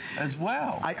patio as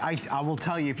well. I will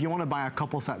tell you, if you want to buy a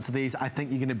couple sets of these, I think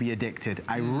you're going to be addicted.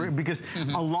 Because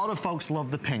a lot of folks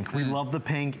love the pink. We love the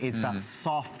pink. It's that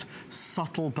soft,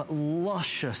 subtle, but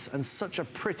luscious, and such a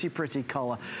pretty, pretty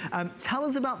colour. Tell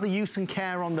us about the use and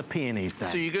care on the peonies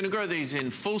then. So you're going to grow these in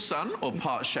full sun or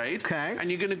part shade. Okay. And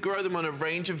you're going to grow them on a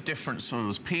range of different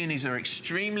soils. Peonies are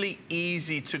extremely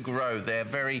easy to grow. They're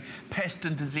very pest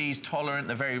and disease tolerant.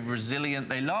 They're very resilient.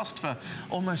 They last for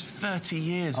almost 30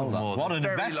 years or more. What an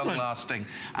investment. Very long lasting.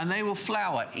 And they will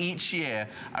flower each year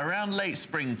around late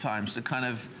springtime, so kind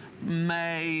of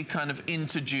May, kind of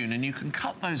into June, and you can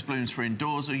cut those blooms for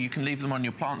indoors, or you can leave them on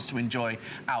your plants to enjoy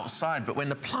outside. But when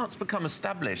the plants become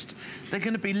established, they're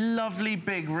going to be lovely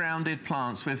big rounded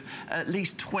plants with at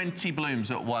least 20 blooms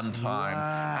at one time.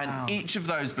 And each of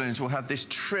those blooms will have this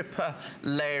triple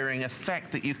layering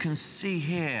effect that you can see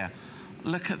here.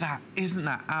 Look at that. Isn't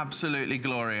that absolutely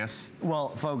glorious? Well,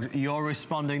 folks, you're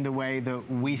responding the way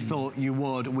that we thought you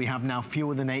would. We have now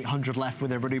fewer than 800 left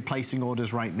with everybody placing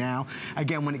orders right now.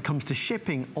 Again, when it comes to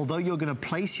shipping, although you're going to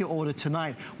place your order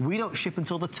tonight, we don't ship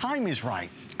until the time is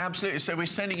right. Absolutely. So we're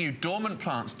sending you dormant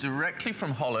plants directly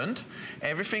from Holland.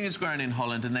 Everything is grown in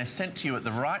Holland, and they're sent to you at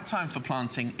the right time for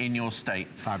planting in your state.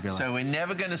 Fabulous. So we're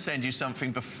never going to send you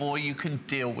something before you can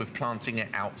deal with planting it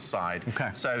outside. Okay.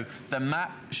 So the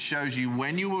map shows you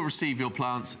when you will receive your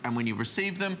plants, and when you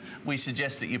receive them, we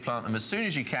suggest that you plant them as soon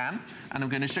as you can. And I'm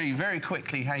going to show you very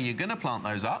quickly how you're going to plant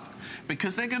those up,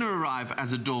 because they're going to arrive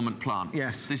as a dormant plant.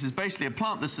 Yes. So this is basically a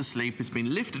plant that's asleep. It's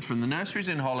been lifted from the nurseries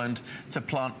in Holland to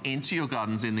plant into your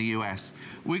gardens in the US.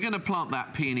 We're going to plant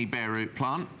that peony bare root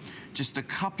plant just a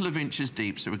couple of inches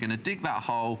deep. So we're going to dig that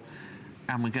hole,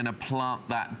 and we're going to plant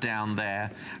that down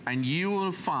there. And you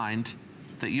will find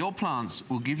that your plants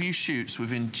will give you shoots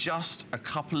within just a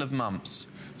couple of months.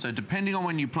 So depending on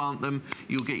when you plant them,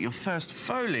 you'll get your first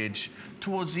foliage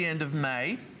towards the end of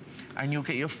May, and you'll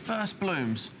get your first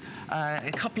blooms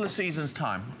a couple of seasons'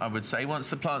 time, I would say, once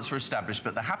the plants are established.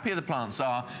 But the happier the plants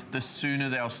are, the sooner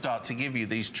they'll start to give you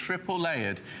these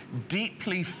triple-layered,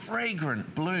 deeply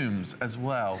fragrant blooms as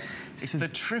well. It's the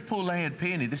triple-layered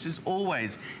peony. This is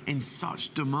always in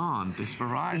such demand, this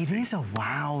variety. It is a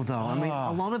wow, though. I mean,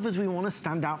 a lot of us, we want to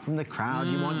stand out from the crowd.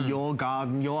 You want your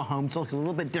garden, your home to look a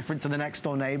little bit different to the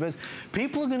next-door neighbours.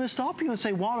 People are going to stop you and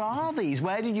say, what are these?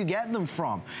 Where did you get them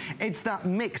from? It's that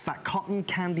mix, that cotton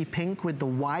candy pink with the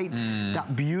white,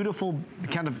 that beautiful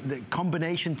kind of the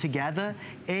combination together.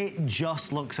 It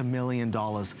just looks $1 million.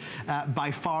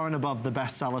 By far and above the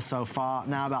bestseller so far.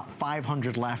 Now about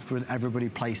 500 left with everybody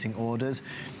placing orders.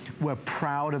 We're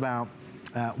proud about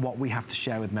what we have to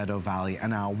share with Meadow Valley,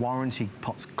 and our warranty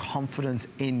puts confidence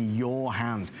in your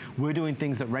hands. We're doing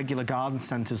things that regular garden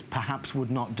centers perhaps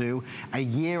would not do. A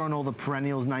year on all the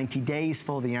perennials, 90 days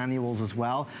for the annuals as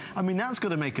well. I mean, that's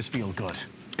going to make us feel good.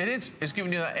 It is. It's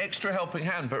giving you that extra helping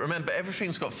hand. But remember,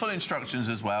 everything's got full instructions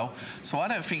as well. So I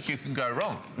don't think you can go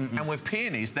wrong. And with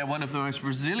peonies, they're one of the most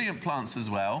resilient plants as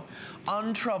well.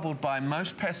 Untroubled by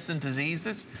most pests and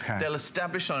diseases. They'll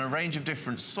establish on a range of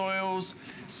different soils,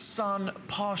 sun,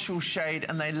 partial shade,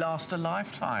 and they last a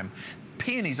lifetime.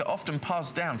 Peonies are often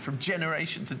passed down from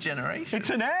generation to generation.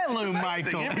 It's an heirloom,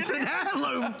 Michael. It's an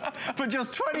heirloom for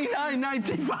just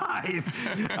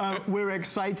 $29.95. We're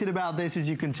excited about this, as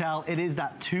you can tell. It is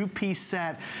that two-piece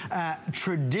set,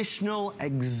 traditional,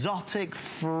 exotic,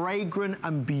 fragrant,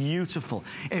 and beautiful.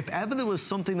 If ever there was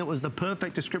something that was the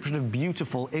perfect description of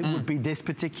beautiful, it would be this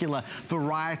particular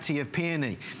variety of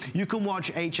peony. You can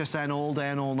watch HSN all day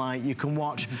and all night. You can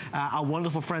watch our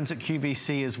wonderful friends at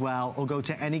QVC as well, or go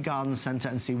to any garden center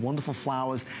and see wonderful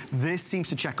flowers. This seems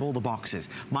to check all the boxes.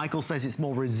 Michael says it's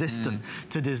more resistant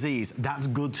to disease. That's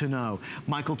good to know.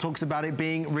 Michael talks about it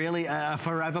being really a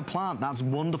forever plant. That's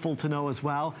wonderful to know as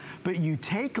well. But you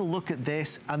take a look at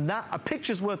this, and that a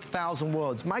picture's worth 1,000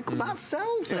 words. Michael, that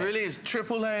sells it. It really is.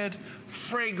 Triple-layered,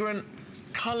 fragrant,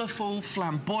 colourful,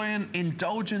 flamboyant,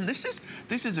 indulgent. This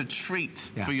is a treat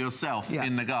for yourself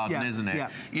in the garden, isn't it?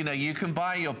 You know, you can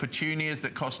buy your petunias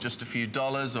that cost just a few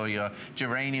dollars, or your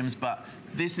geraniums, but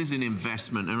this is an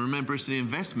investment, and remember, it's an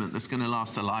investment that's going to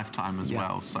last a lifetime as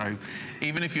well. So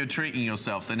even if you're treating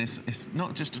yourself, then it's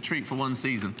not just a treat for one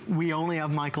season. We only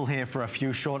have Michael here for a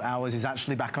few short hours. He's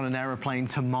actually back on an aeroplane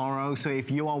tomorrow, so if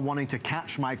you are wanting to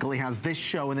catch Michael, he has this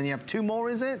show, and then you have 2 more,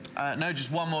 is it? No, just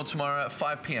 1 more tomorrow at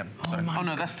 5 p.m. So, oh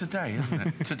no, that's today, isn't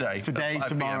it? Today. Today,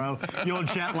 tomorrow. You're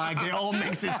jet lagged. It all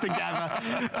mixes together.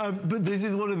 But this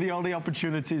is one of the only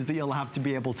opportunities that you'll have to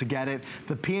be able to get it.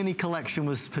 The peony collection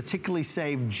was particularly saved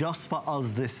just for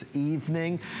us this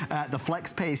evening. The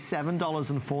flex pay is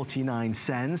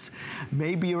 $7.49.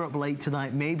 Maybe you're up late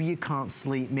tonight. Maybe you can't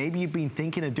sleep. Maybe you've been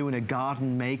thinking of doing a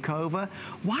garden makeover.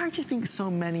 Why do you think so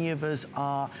many of us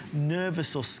are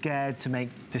nervous or scared to make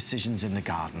decisions in the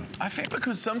garden? I think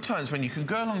because sometimes when you can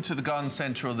go along to the garden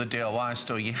centre or the DIY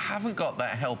store, you haven't got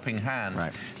that helping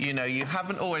hand. You know, you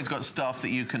haven't always got staff that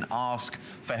you can ask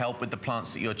for help with the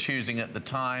plants that you're choosing at the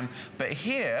time. But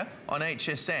here on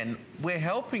HSN, we're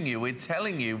helping you. We're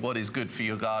telling you what is good for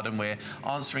your garden. We're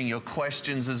answering your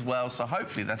questions as well. So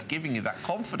hopefully that's giving you that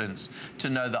confidence to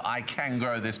know that I can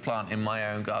grow this plant in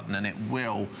my own garden, and it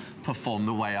will perform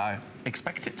the way I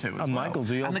expect it to as well. Michael,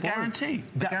 to your and the point, guarantee.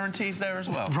 The guarantee's there as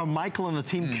well. From Michael and the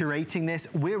team curating this,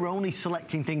 we're only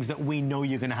selecting things that we know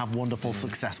you're going to have wonderful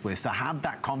success with. So have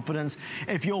that confidence.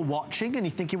 If you're watching and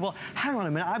you're thinking, well, hang on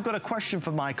a minute, I've got a question for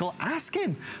Michael, ask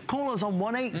him. Call us on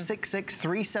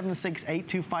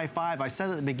 1-866-376-8255. I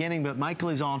said at the beginning, but Michael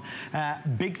is on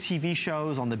big TV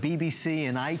shows on the BBC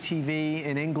and ITV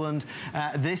in England.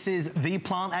 This is the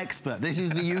plant expert. This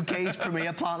is the UK's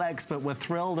premier plant expert. We're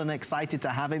thrilled and excited to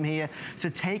have him here. So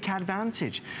take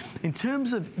advantage. In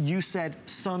terms of, you said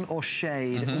sun or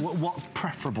shade, what's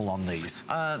preferable on these?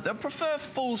 They'll prefer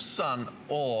full sun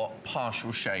or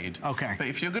partial shade. Okay. But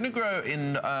if you're going to grow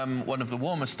in one of the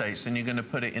warmer states, then you're going to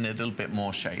put it in a little bit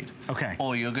more shade. Okay.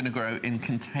 Or you're going to grow in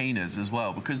containers as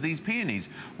well, because these peonies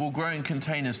will grow in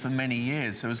containers for many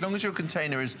years. So as long as your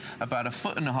container is about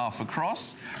 1.5 feet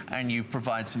across and you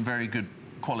provide some very good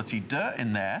quality dirt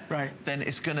in there, then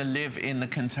it's going to live in the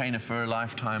container for a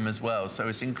lifetime as well. So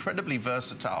it's incredibly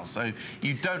versatile. So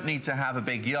you don't need to have a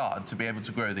big yard to be able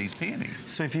to grow these peonies.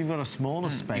 So if you've got a smaller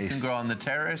space, you can grow on the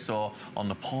terrace or on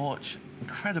the porch.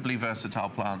 Incredibly versatile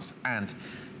plants and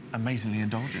amazingly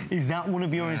indulgent. Is that one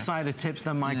of your insider tips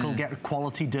then, Michael? Get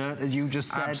quality dirt, as you just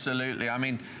said? Absolutely. I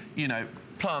mean, you know,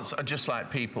 plants are just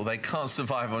like people. They can't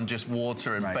survive on just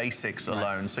water and basics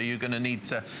alone. So you're going to need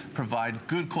to provide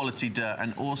good quality dirt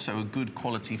and also a good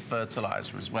quality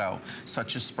fertilizer as well,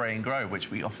 such as Spray and Grow, which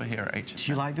we offer here at HSN.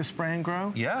 Do you like the Spray and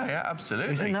Grow? Yeah,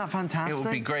 absolutely. Isn't that fantastic? It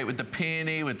would be great with the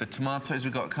peony, with the tomatoes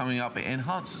we've got coming up. It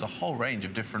enhances a whole range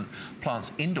of different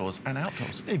plants indoors and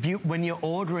outdoors. When you're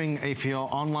ordering, if you're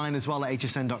online as well at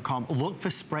hsn.com, look for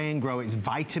Spray and Grow. It's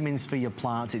vitamins for your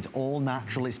plants. It's all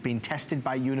natural. It's been tested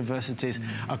by universities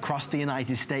across the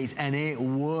United States, and it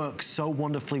works so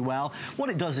wonderfully well. What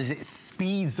it does is it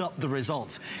speeds up the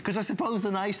results. Because I suppose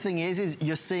the nice thing is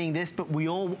you're seeing this, but we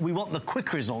want the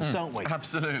quick results, don't we?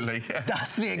 Absolutely. Yeah.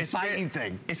 That's the exciting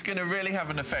thing. It's going to really have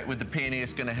an effect with the peony.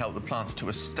 It's going to help the plants to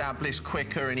establish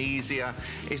quicker and easier.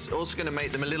 It's also going to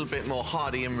make them a little bit more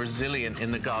hardy and resilient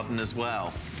in the garden as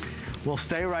well. Well,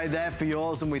 stay right there for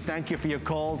yours, and we thank you for your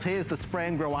calls. Here's the Spray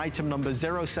and Grow item number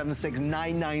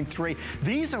 076993.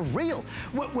 These are real.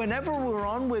 Whenever we're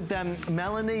on with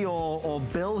Melanie or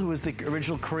Bill, who was the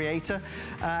original creator,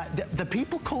 the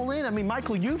people call in. I mean,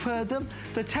 Michael, you've heard them.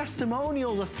 The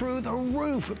testimonials are through the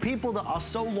roof. People that are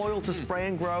so loyal to Spray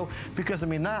and Grow, because, I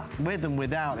mean, that with and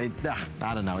without,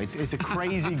 I don't know, it's a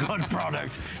crazy good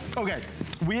product. Okay,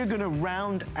 we are going to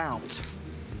round out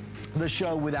the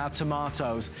show with our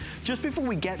tomatoes. Just before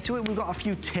we get to it, we've got a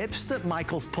few tips that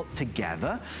Michael's put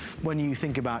together when you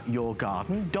think about your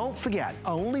garden. Don't forget,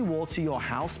 only water your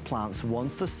house plants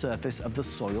once the surface of the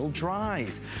soil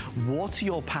dries. Water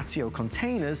your patio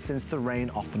containers since the rain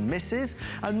often misses,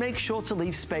 and make sure to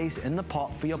leave space in the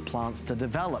pot for your plants to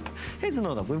develop. Here's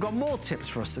another. We've got more tips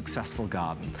for a successful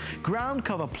garden. Ground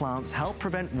cover plants help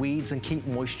prevent weeds and keep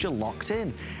moisture locked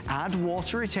in. Add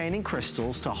water retaining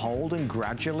crystals to hold and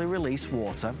gradually release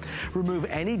water. Remove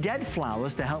any dead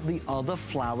flowers to help the other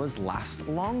flowers last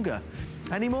longer.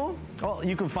 Any more? Well,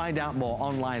 you can find out more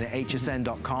online at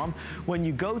hsn.com. When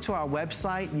you go to our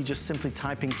website, you just simply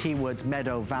type in keywords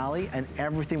Meadow Valley and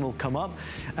everything will come up.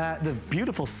 The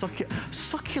beautiful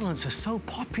succulents are so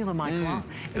popular, Michael.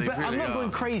 But really I'm not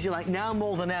going crazy like now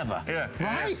more than ever. Yeah.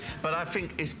 Right? Yeah. But I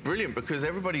think it's brilliant because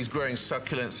everybody's growing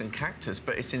succulents and cactus,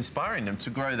 but it's inspiring them to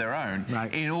grow their own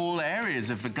in all areas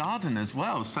of the garden as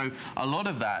well. So a lot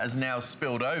of that has now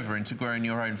spilled over into growing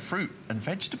your own fruit and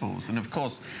vegetables. And of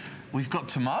course, we've got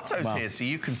tomatoes here, so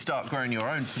you can start growing your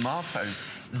own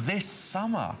tomatoes this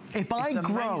summer. If I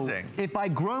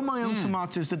grow my own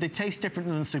tomatoes, do they taste different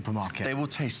than the supermarket? They will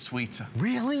taste sweeter.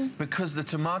 Really? Because the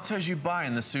tomatoes you buy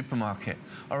in the supermarket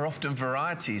are often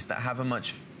varieties that have a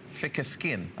much thicker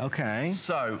skin. Okay.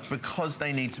 So, because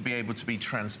they need to be able to be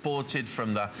transported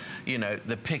from the,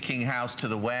 the picking house to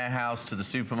the warehouse to the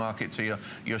supermarket to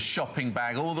your shopping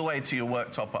bag, all the way to your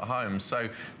worktop at home. So,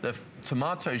 the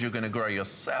tomatoes you're going to grow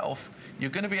yourself, you're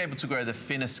going to be able to grow the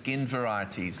thinner skin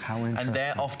varieties. How interesting. And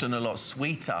they're often a lot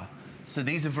sweeter. So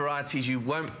these are varieties you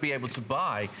won't be able to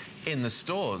buy in the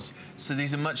stores. So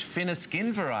these are much thinner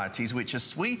skin varieties which are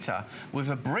sweeter with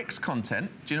a Brix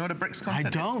content. Do you know what a Brix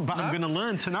content is? I don't, but I'm going to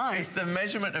learn tonight. It's the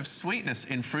measurement of sweetness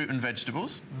in fruit and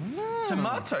vegetables.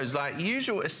 Tomatoes, like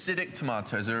usual acidic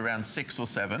tomatoes, are around 6 or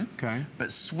 7. Okay.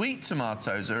 But sweet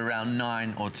tomatoes are around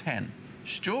 9 or 10.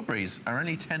 Strawberries are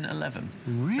only 10, 11.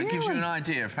 Really? So it gives you an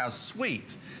idea of how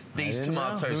sweet these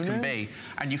tomatoes can be.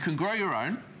 And you can grow your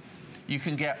own. You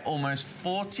can get almost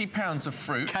 40 pounds of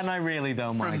fruit. Can I really,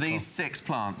 though, Michael? From these 6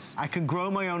 plants. I can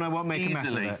grow my own, I won't make a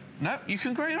mess of it. No, you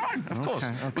can grow your own, of course.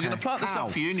 Okay. We're going to plant this up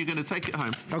for you and you're going to take it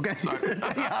home. Okay. So.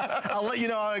 Yeah, I'll let you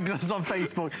know how it goes on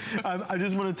Facebook. I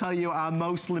just want to tell you our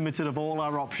most limited of all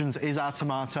our options is our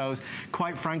tomatoes.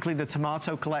 Quite frankly, the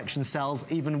tomato collection sells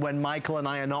even when Michael and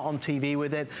I are not on TV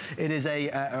with it. It is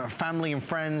a family and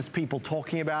friends, people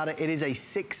talking about it. It is a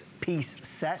 6-piece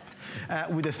set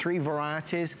with the 3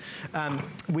 varieties.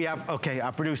 We have,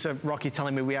 our producer Rocky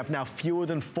telling me we have now fewer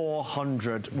than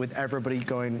 400 with everybody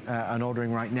going and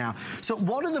ordering right now. So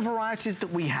what are the varieties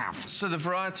that we have? So the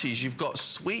varieties, you've got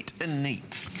Sweet and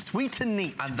Neat. Sweet and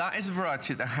Neat. And that is a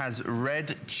variety that has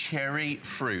red cherry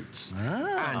fruits.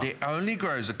 And it only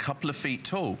grows a couple of feet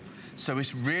tall. So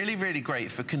it's really, really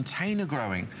great for container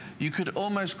growing. You could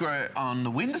almost grow it on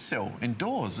the windowsill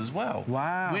indoors as well.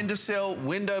 Wow. Windowsill,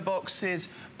 window boxes,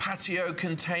 patio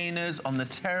containers, on the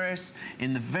terrace,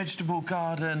 in the vegetable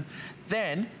garden.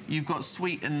 Then you've got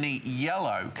Sweet and Neat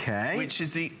Yellow, which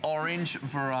is the orange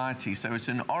variety. So it's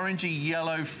an orangey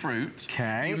yellow fruit.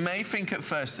 You may think at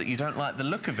first that you don't like the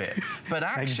look of it, but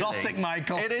actually... exotic,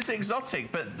 Michael. It is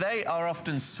exotic, but they are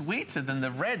often sweeter than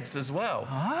the reds as well.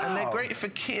 And they're great for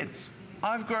kids.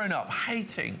 I've grown up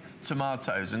hating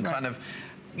tomatoes and kind of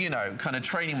you know, kind of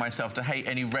training myself to hate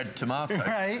any red tomato.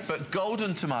 Right. But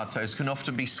golden tomatoes can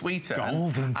often be sweeter.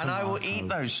 Golden and I will eat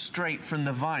those straight from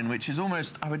the vine, which is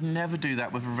almost, I would never do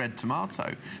that with a red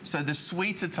tomato. So the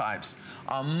sweeter types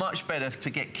are much better to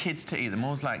get kids to eat them,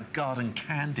 almost like garden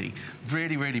candy.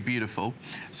 Really, really beautiful.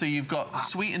 So you've got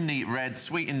sweet and neat red,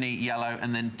 sweet and neat yellow,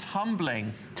 and then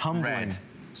tumbling red.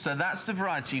 So that's the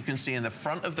variety you can see in the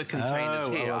front of the containers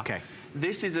here. Okay.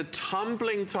 This is a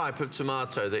tumbling type of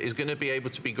tomato that is going to be able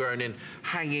to be grown in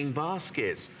hanging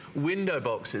baskets, window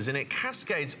boxes, and it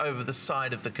cascades over the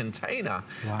side of the container.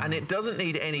 Wow. And it doesn't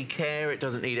need any care, it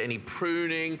doesn't need any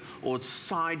pruning or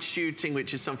side shooting,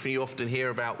 which is something you often hear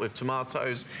about with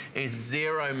tomatoes. It's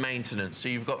zero maintenance. So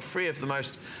you've got three of the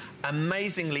most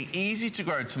amazingly easy to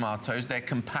grow tomatoes. They're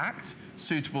compact,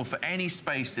 suitable for any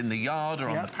space in the yard or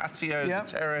on the patio, the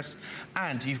terrace,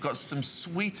 and you've got some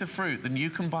sweeter fruit than you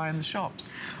can buy in the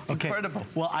shops. Okay. Incredible.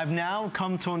 Well, I've now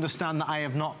come to understand that I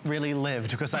have not really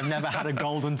lived because I've never had a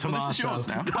golden tomato. Well, this is yours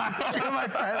now. My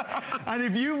friend. And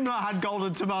if you've not had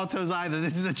golden tomatoes either,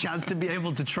 this is a chance to be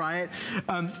able to try it.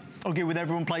 Okay, with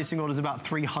everyone placing orders about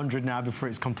 300 now before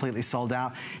it's completely sold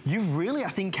out, you've really, I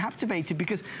think, captivated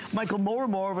because, Michael, more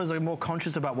and more of us are more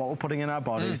conscious about what we're putting in our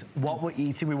bodies, what we're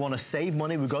eating. We want to save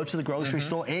money. We go to the grocery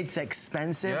store. It's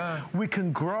expensive. We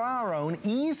can grow our own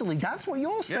easily. That's what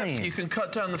you're saying. Yes, you can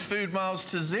cut down the food miles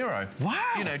to zero. Wow.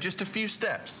 You know, just a few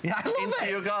steps into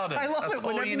your garden. I love That's it.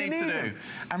 all you need to do.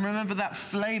 And remember that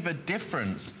flavor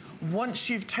difference. Once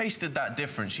you've tasted that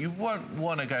difference, you won't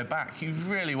want to go back. You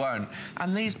really won't.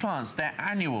 And these plants, they're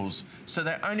annuals, so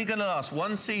they're only going to last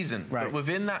one season. Right. But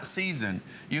within that season,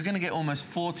 you're going to get almost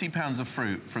 40 pounds of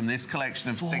fruit from this collection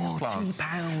of 6 plants. 40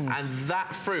 pounds. And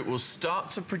that fruit will start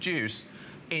to produce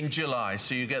in July.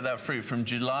 So you get that fruit from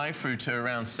July through to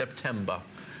around September.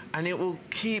 And it will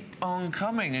keep on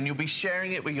coming, and you'll be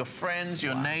sharing it with your friends,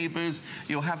 your neighbors.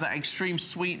 You'll have that extreme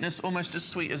sweetness, almost as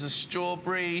sweet as a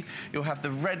strawberry. You'll have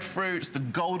the red fruits, the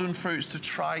golden fruits to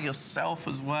try yourself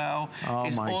as well.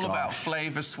 It's all about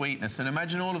flavor, sweetness, and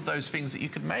imagine all of those things that you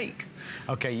could make.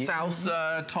 Okay,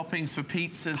 salsa, toppings for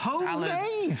pizzas,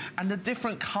 salads, and the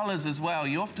different colors as well.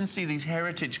 You often see these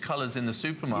heritage colors in the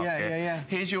supermarket.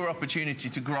 Here's your opportunity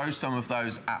to grow some of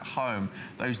those at home.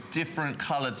 Those different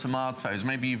colored tomatoes.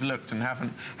 Maybe you've looked and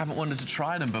haven't wanted to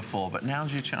try them before, but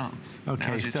now's your chance.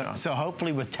 Okay, so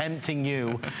hopefully we're tempting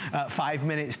you 5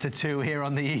 minutes to 2 here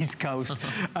on the East Coast.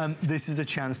 This is a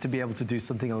chance to be able to do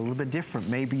something a little bit different.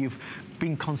 Maybe you've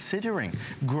been considering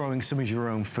growing some of your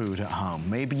own food at home.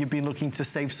 Maybe you've been looking to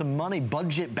save some money,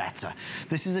 budget better.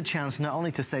 This is a chance not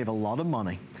only to save a lot of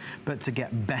money, but to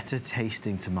get better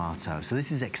tasting tomatoes. So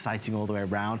this is exciting all the way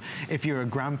around. If you're a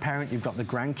grandparent, you've got the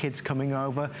grandkids coming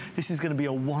over, this is going to be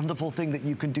a wonderful thing that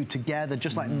you can do together,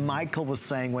 just like Michael was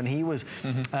saying when he was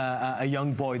a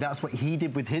young boy. That's what he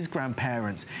did with his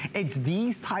grandparents. It's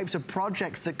these types of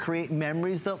projects that create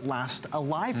memories that last a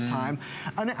lifetime.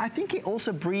 And I think it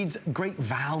also breeds great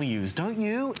values, don't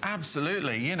you?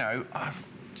 Absolutely. You know,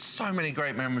 so many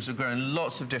great memories of growing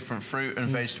lots of different fruit and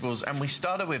vegetables, and we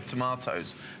started with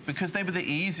tomatoes because they were the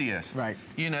easiest. Right.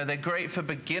 You know, they're great for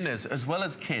beginners as well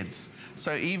as kids.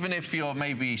 So even if you're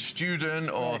maybe a student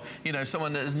or, you know,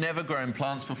 someone that has never grown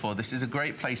plants before, this is a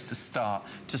great place to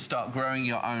start growing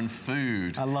your own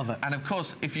food. I love it. And of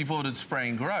course, if you've ordered Spray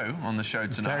and Grow on the show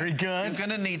tonight, very good, you're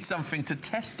going to need something to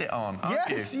test it on, aren't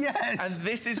you? Yes. And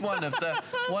this is one of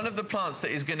the plants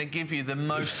that is going to give you the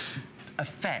most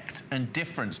effect and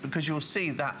difference, because you'll see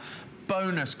that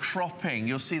bonus cropping,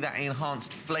 you'll see that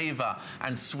enhanced flavor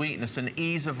and sweetness and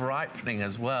ease of ripening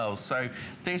as well. So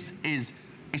this is,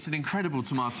 it's an incredible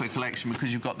tomato collection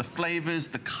because you've got the flavors,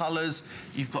 the colors,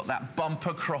 you've got that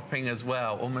bumper cropping as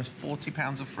well, almost 40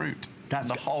 pounds of fruit. That's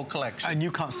the whole collection. And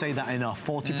you can't say that enough.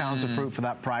 40 pounds of fruit for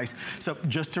that price. So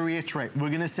just to reiterate, we're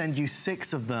going to send you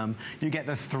 6 of them. You get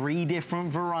the 3 different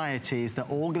varieties. They're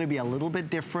all going to be a little bit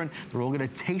different. They're all going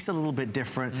to taste a little bit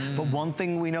different. But one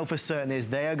thing we know for certain is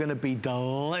they are going to be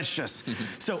delicious.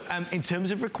 So in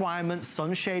terms of requirements,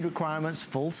 sunshade requirements,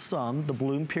 full sun. The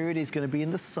bloom period is going to be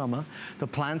in the summer. The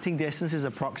planting distance is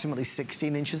approximately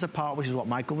 16 inches apart, which is what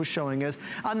Michael was showing us.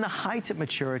 And the height at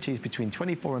maturity is between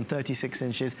 24 and 36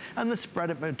 inches. And the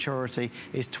spread at maturity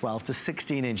is 12 to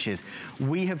 16 inches.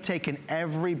 We have taken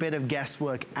every bit of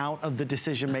guesswork out of the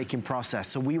decision-making process,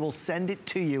 so we will send it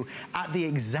to you at the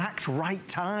exact right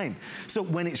time. So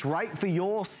when it's right for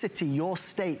your city, your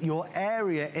state, your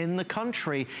area in the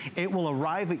country, it will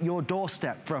arrive at your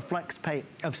doorstep for a flex pay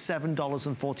of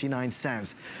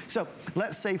 $7.49. So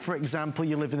let's say, for example,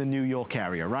 you live in the New York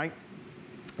area, right?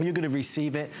 You're going to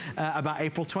receive it about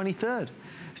April 23rd.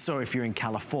 So if you're in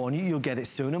California, you'll get it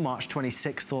sooner, March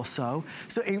 26th or so.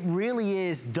 So it really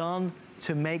is done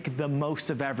to make the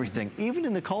most of everything. Even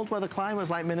in the cold weather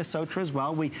climates like Minnesota as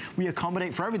well, we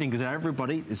accommodate for everything because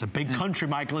everybody, it's a big country,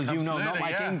 Michael, as you know, not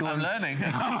like England. I'm learning.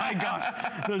 Oh my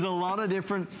gosh. There's a lot of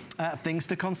different things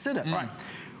to consider. Right.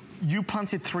 You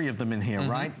planted 3 of them in here,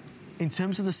 right? In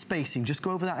terms of the spacing, just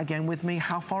go over that again with me.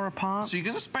 How far apart? So you're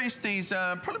going to space these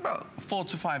probably about 4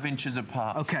 to 5 inches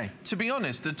apart. Okay. To be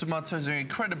honest, the tomatoes are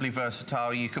incredibly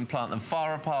versatile. You can plant them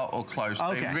far apart or close.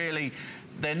 Okay.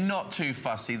 They're not too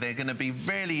fussy. They're going to be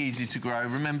really easy to grow.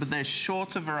 Remember, they're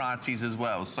shorter varieties as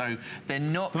well, so they're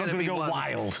not going to be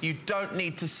wild. You don't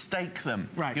need to stake them.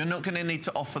 Right. You're not going to need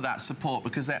to offer that support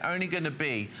because they're only going to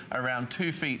be around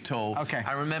 2 feet tall. Okay.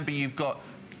 And remember, you've got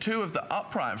 2 of the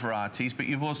upright varieties, but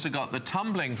you've also got the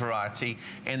tumbling variety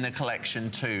in the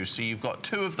collection too. So you've got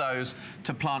 2 of those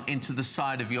to plant into the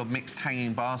side of your mixed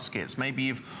hanging baskets. Maybe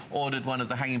you've ordered one of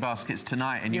the hanging baskets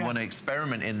tonight and you want to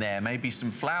experiment in there. Maybe some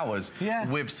flowers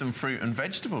with some fruit and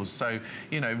vegetables. So,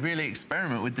 you know, really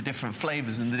experiment with the different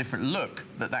flavors and the different look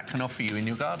that can offer you in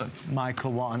your garden.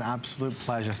 Michael, what an absolute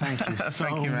pleasure. Thank you so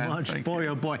much. Boy,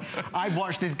 oh boy. I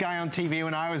watched this guy on TV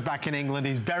when I was back in England.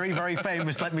 He's very, very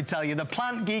famous, let me tell you. The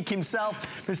plant geek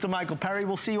himself, Mr. Michael Perry.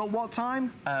 We'll see you at what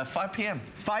time? 5 p.m.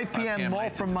 5 p.m. More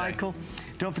from today. Michael.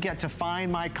 Don't forget to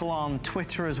find Michael on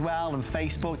Twitter as well and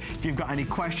Facebook. If you've got any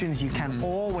questions, you can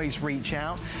always reach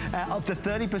out. Up to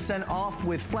 30% off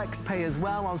with FlexPay as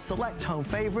well on select home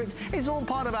favorites. It's all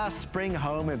part of our spring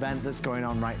home event that's going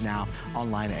on right now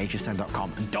online at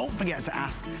hsn.com. And don't forget to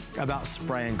ask about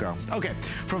spray and grow. Okay,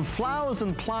 from flowers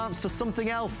and plants to something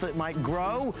else that might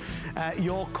grow,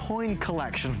 your coin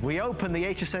collection. We open the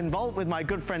HSN Vault with my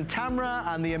good friend Tamra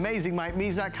and the amazing Mike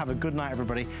Mizak. Have a good night,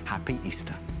 everybody. Happy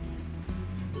Easter.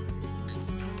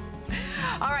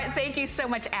 All right, thank you so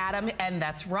much, Adam. And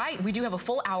that's right, we do have a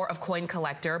full hour of Coin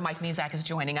Collector. Mike Mizak is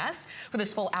joining us for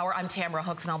this full hour. I'm Tamara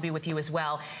Hooks, and I'll be with you as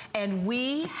well. And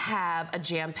we have a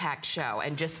jam-packed show.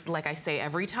 And just like I say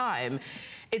every time,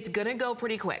 it's gonna go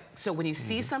pretty quick. So when you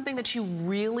see something that you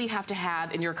really have to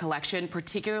have in your collection,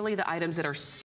 particularly the items that are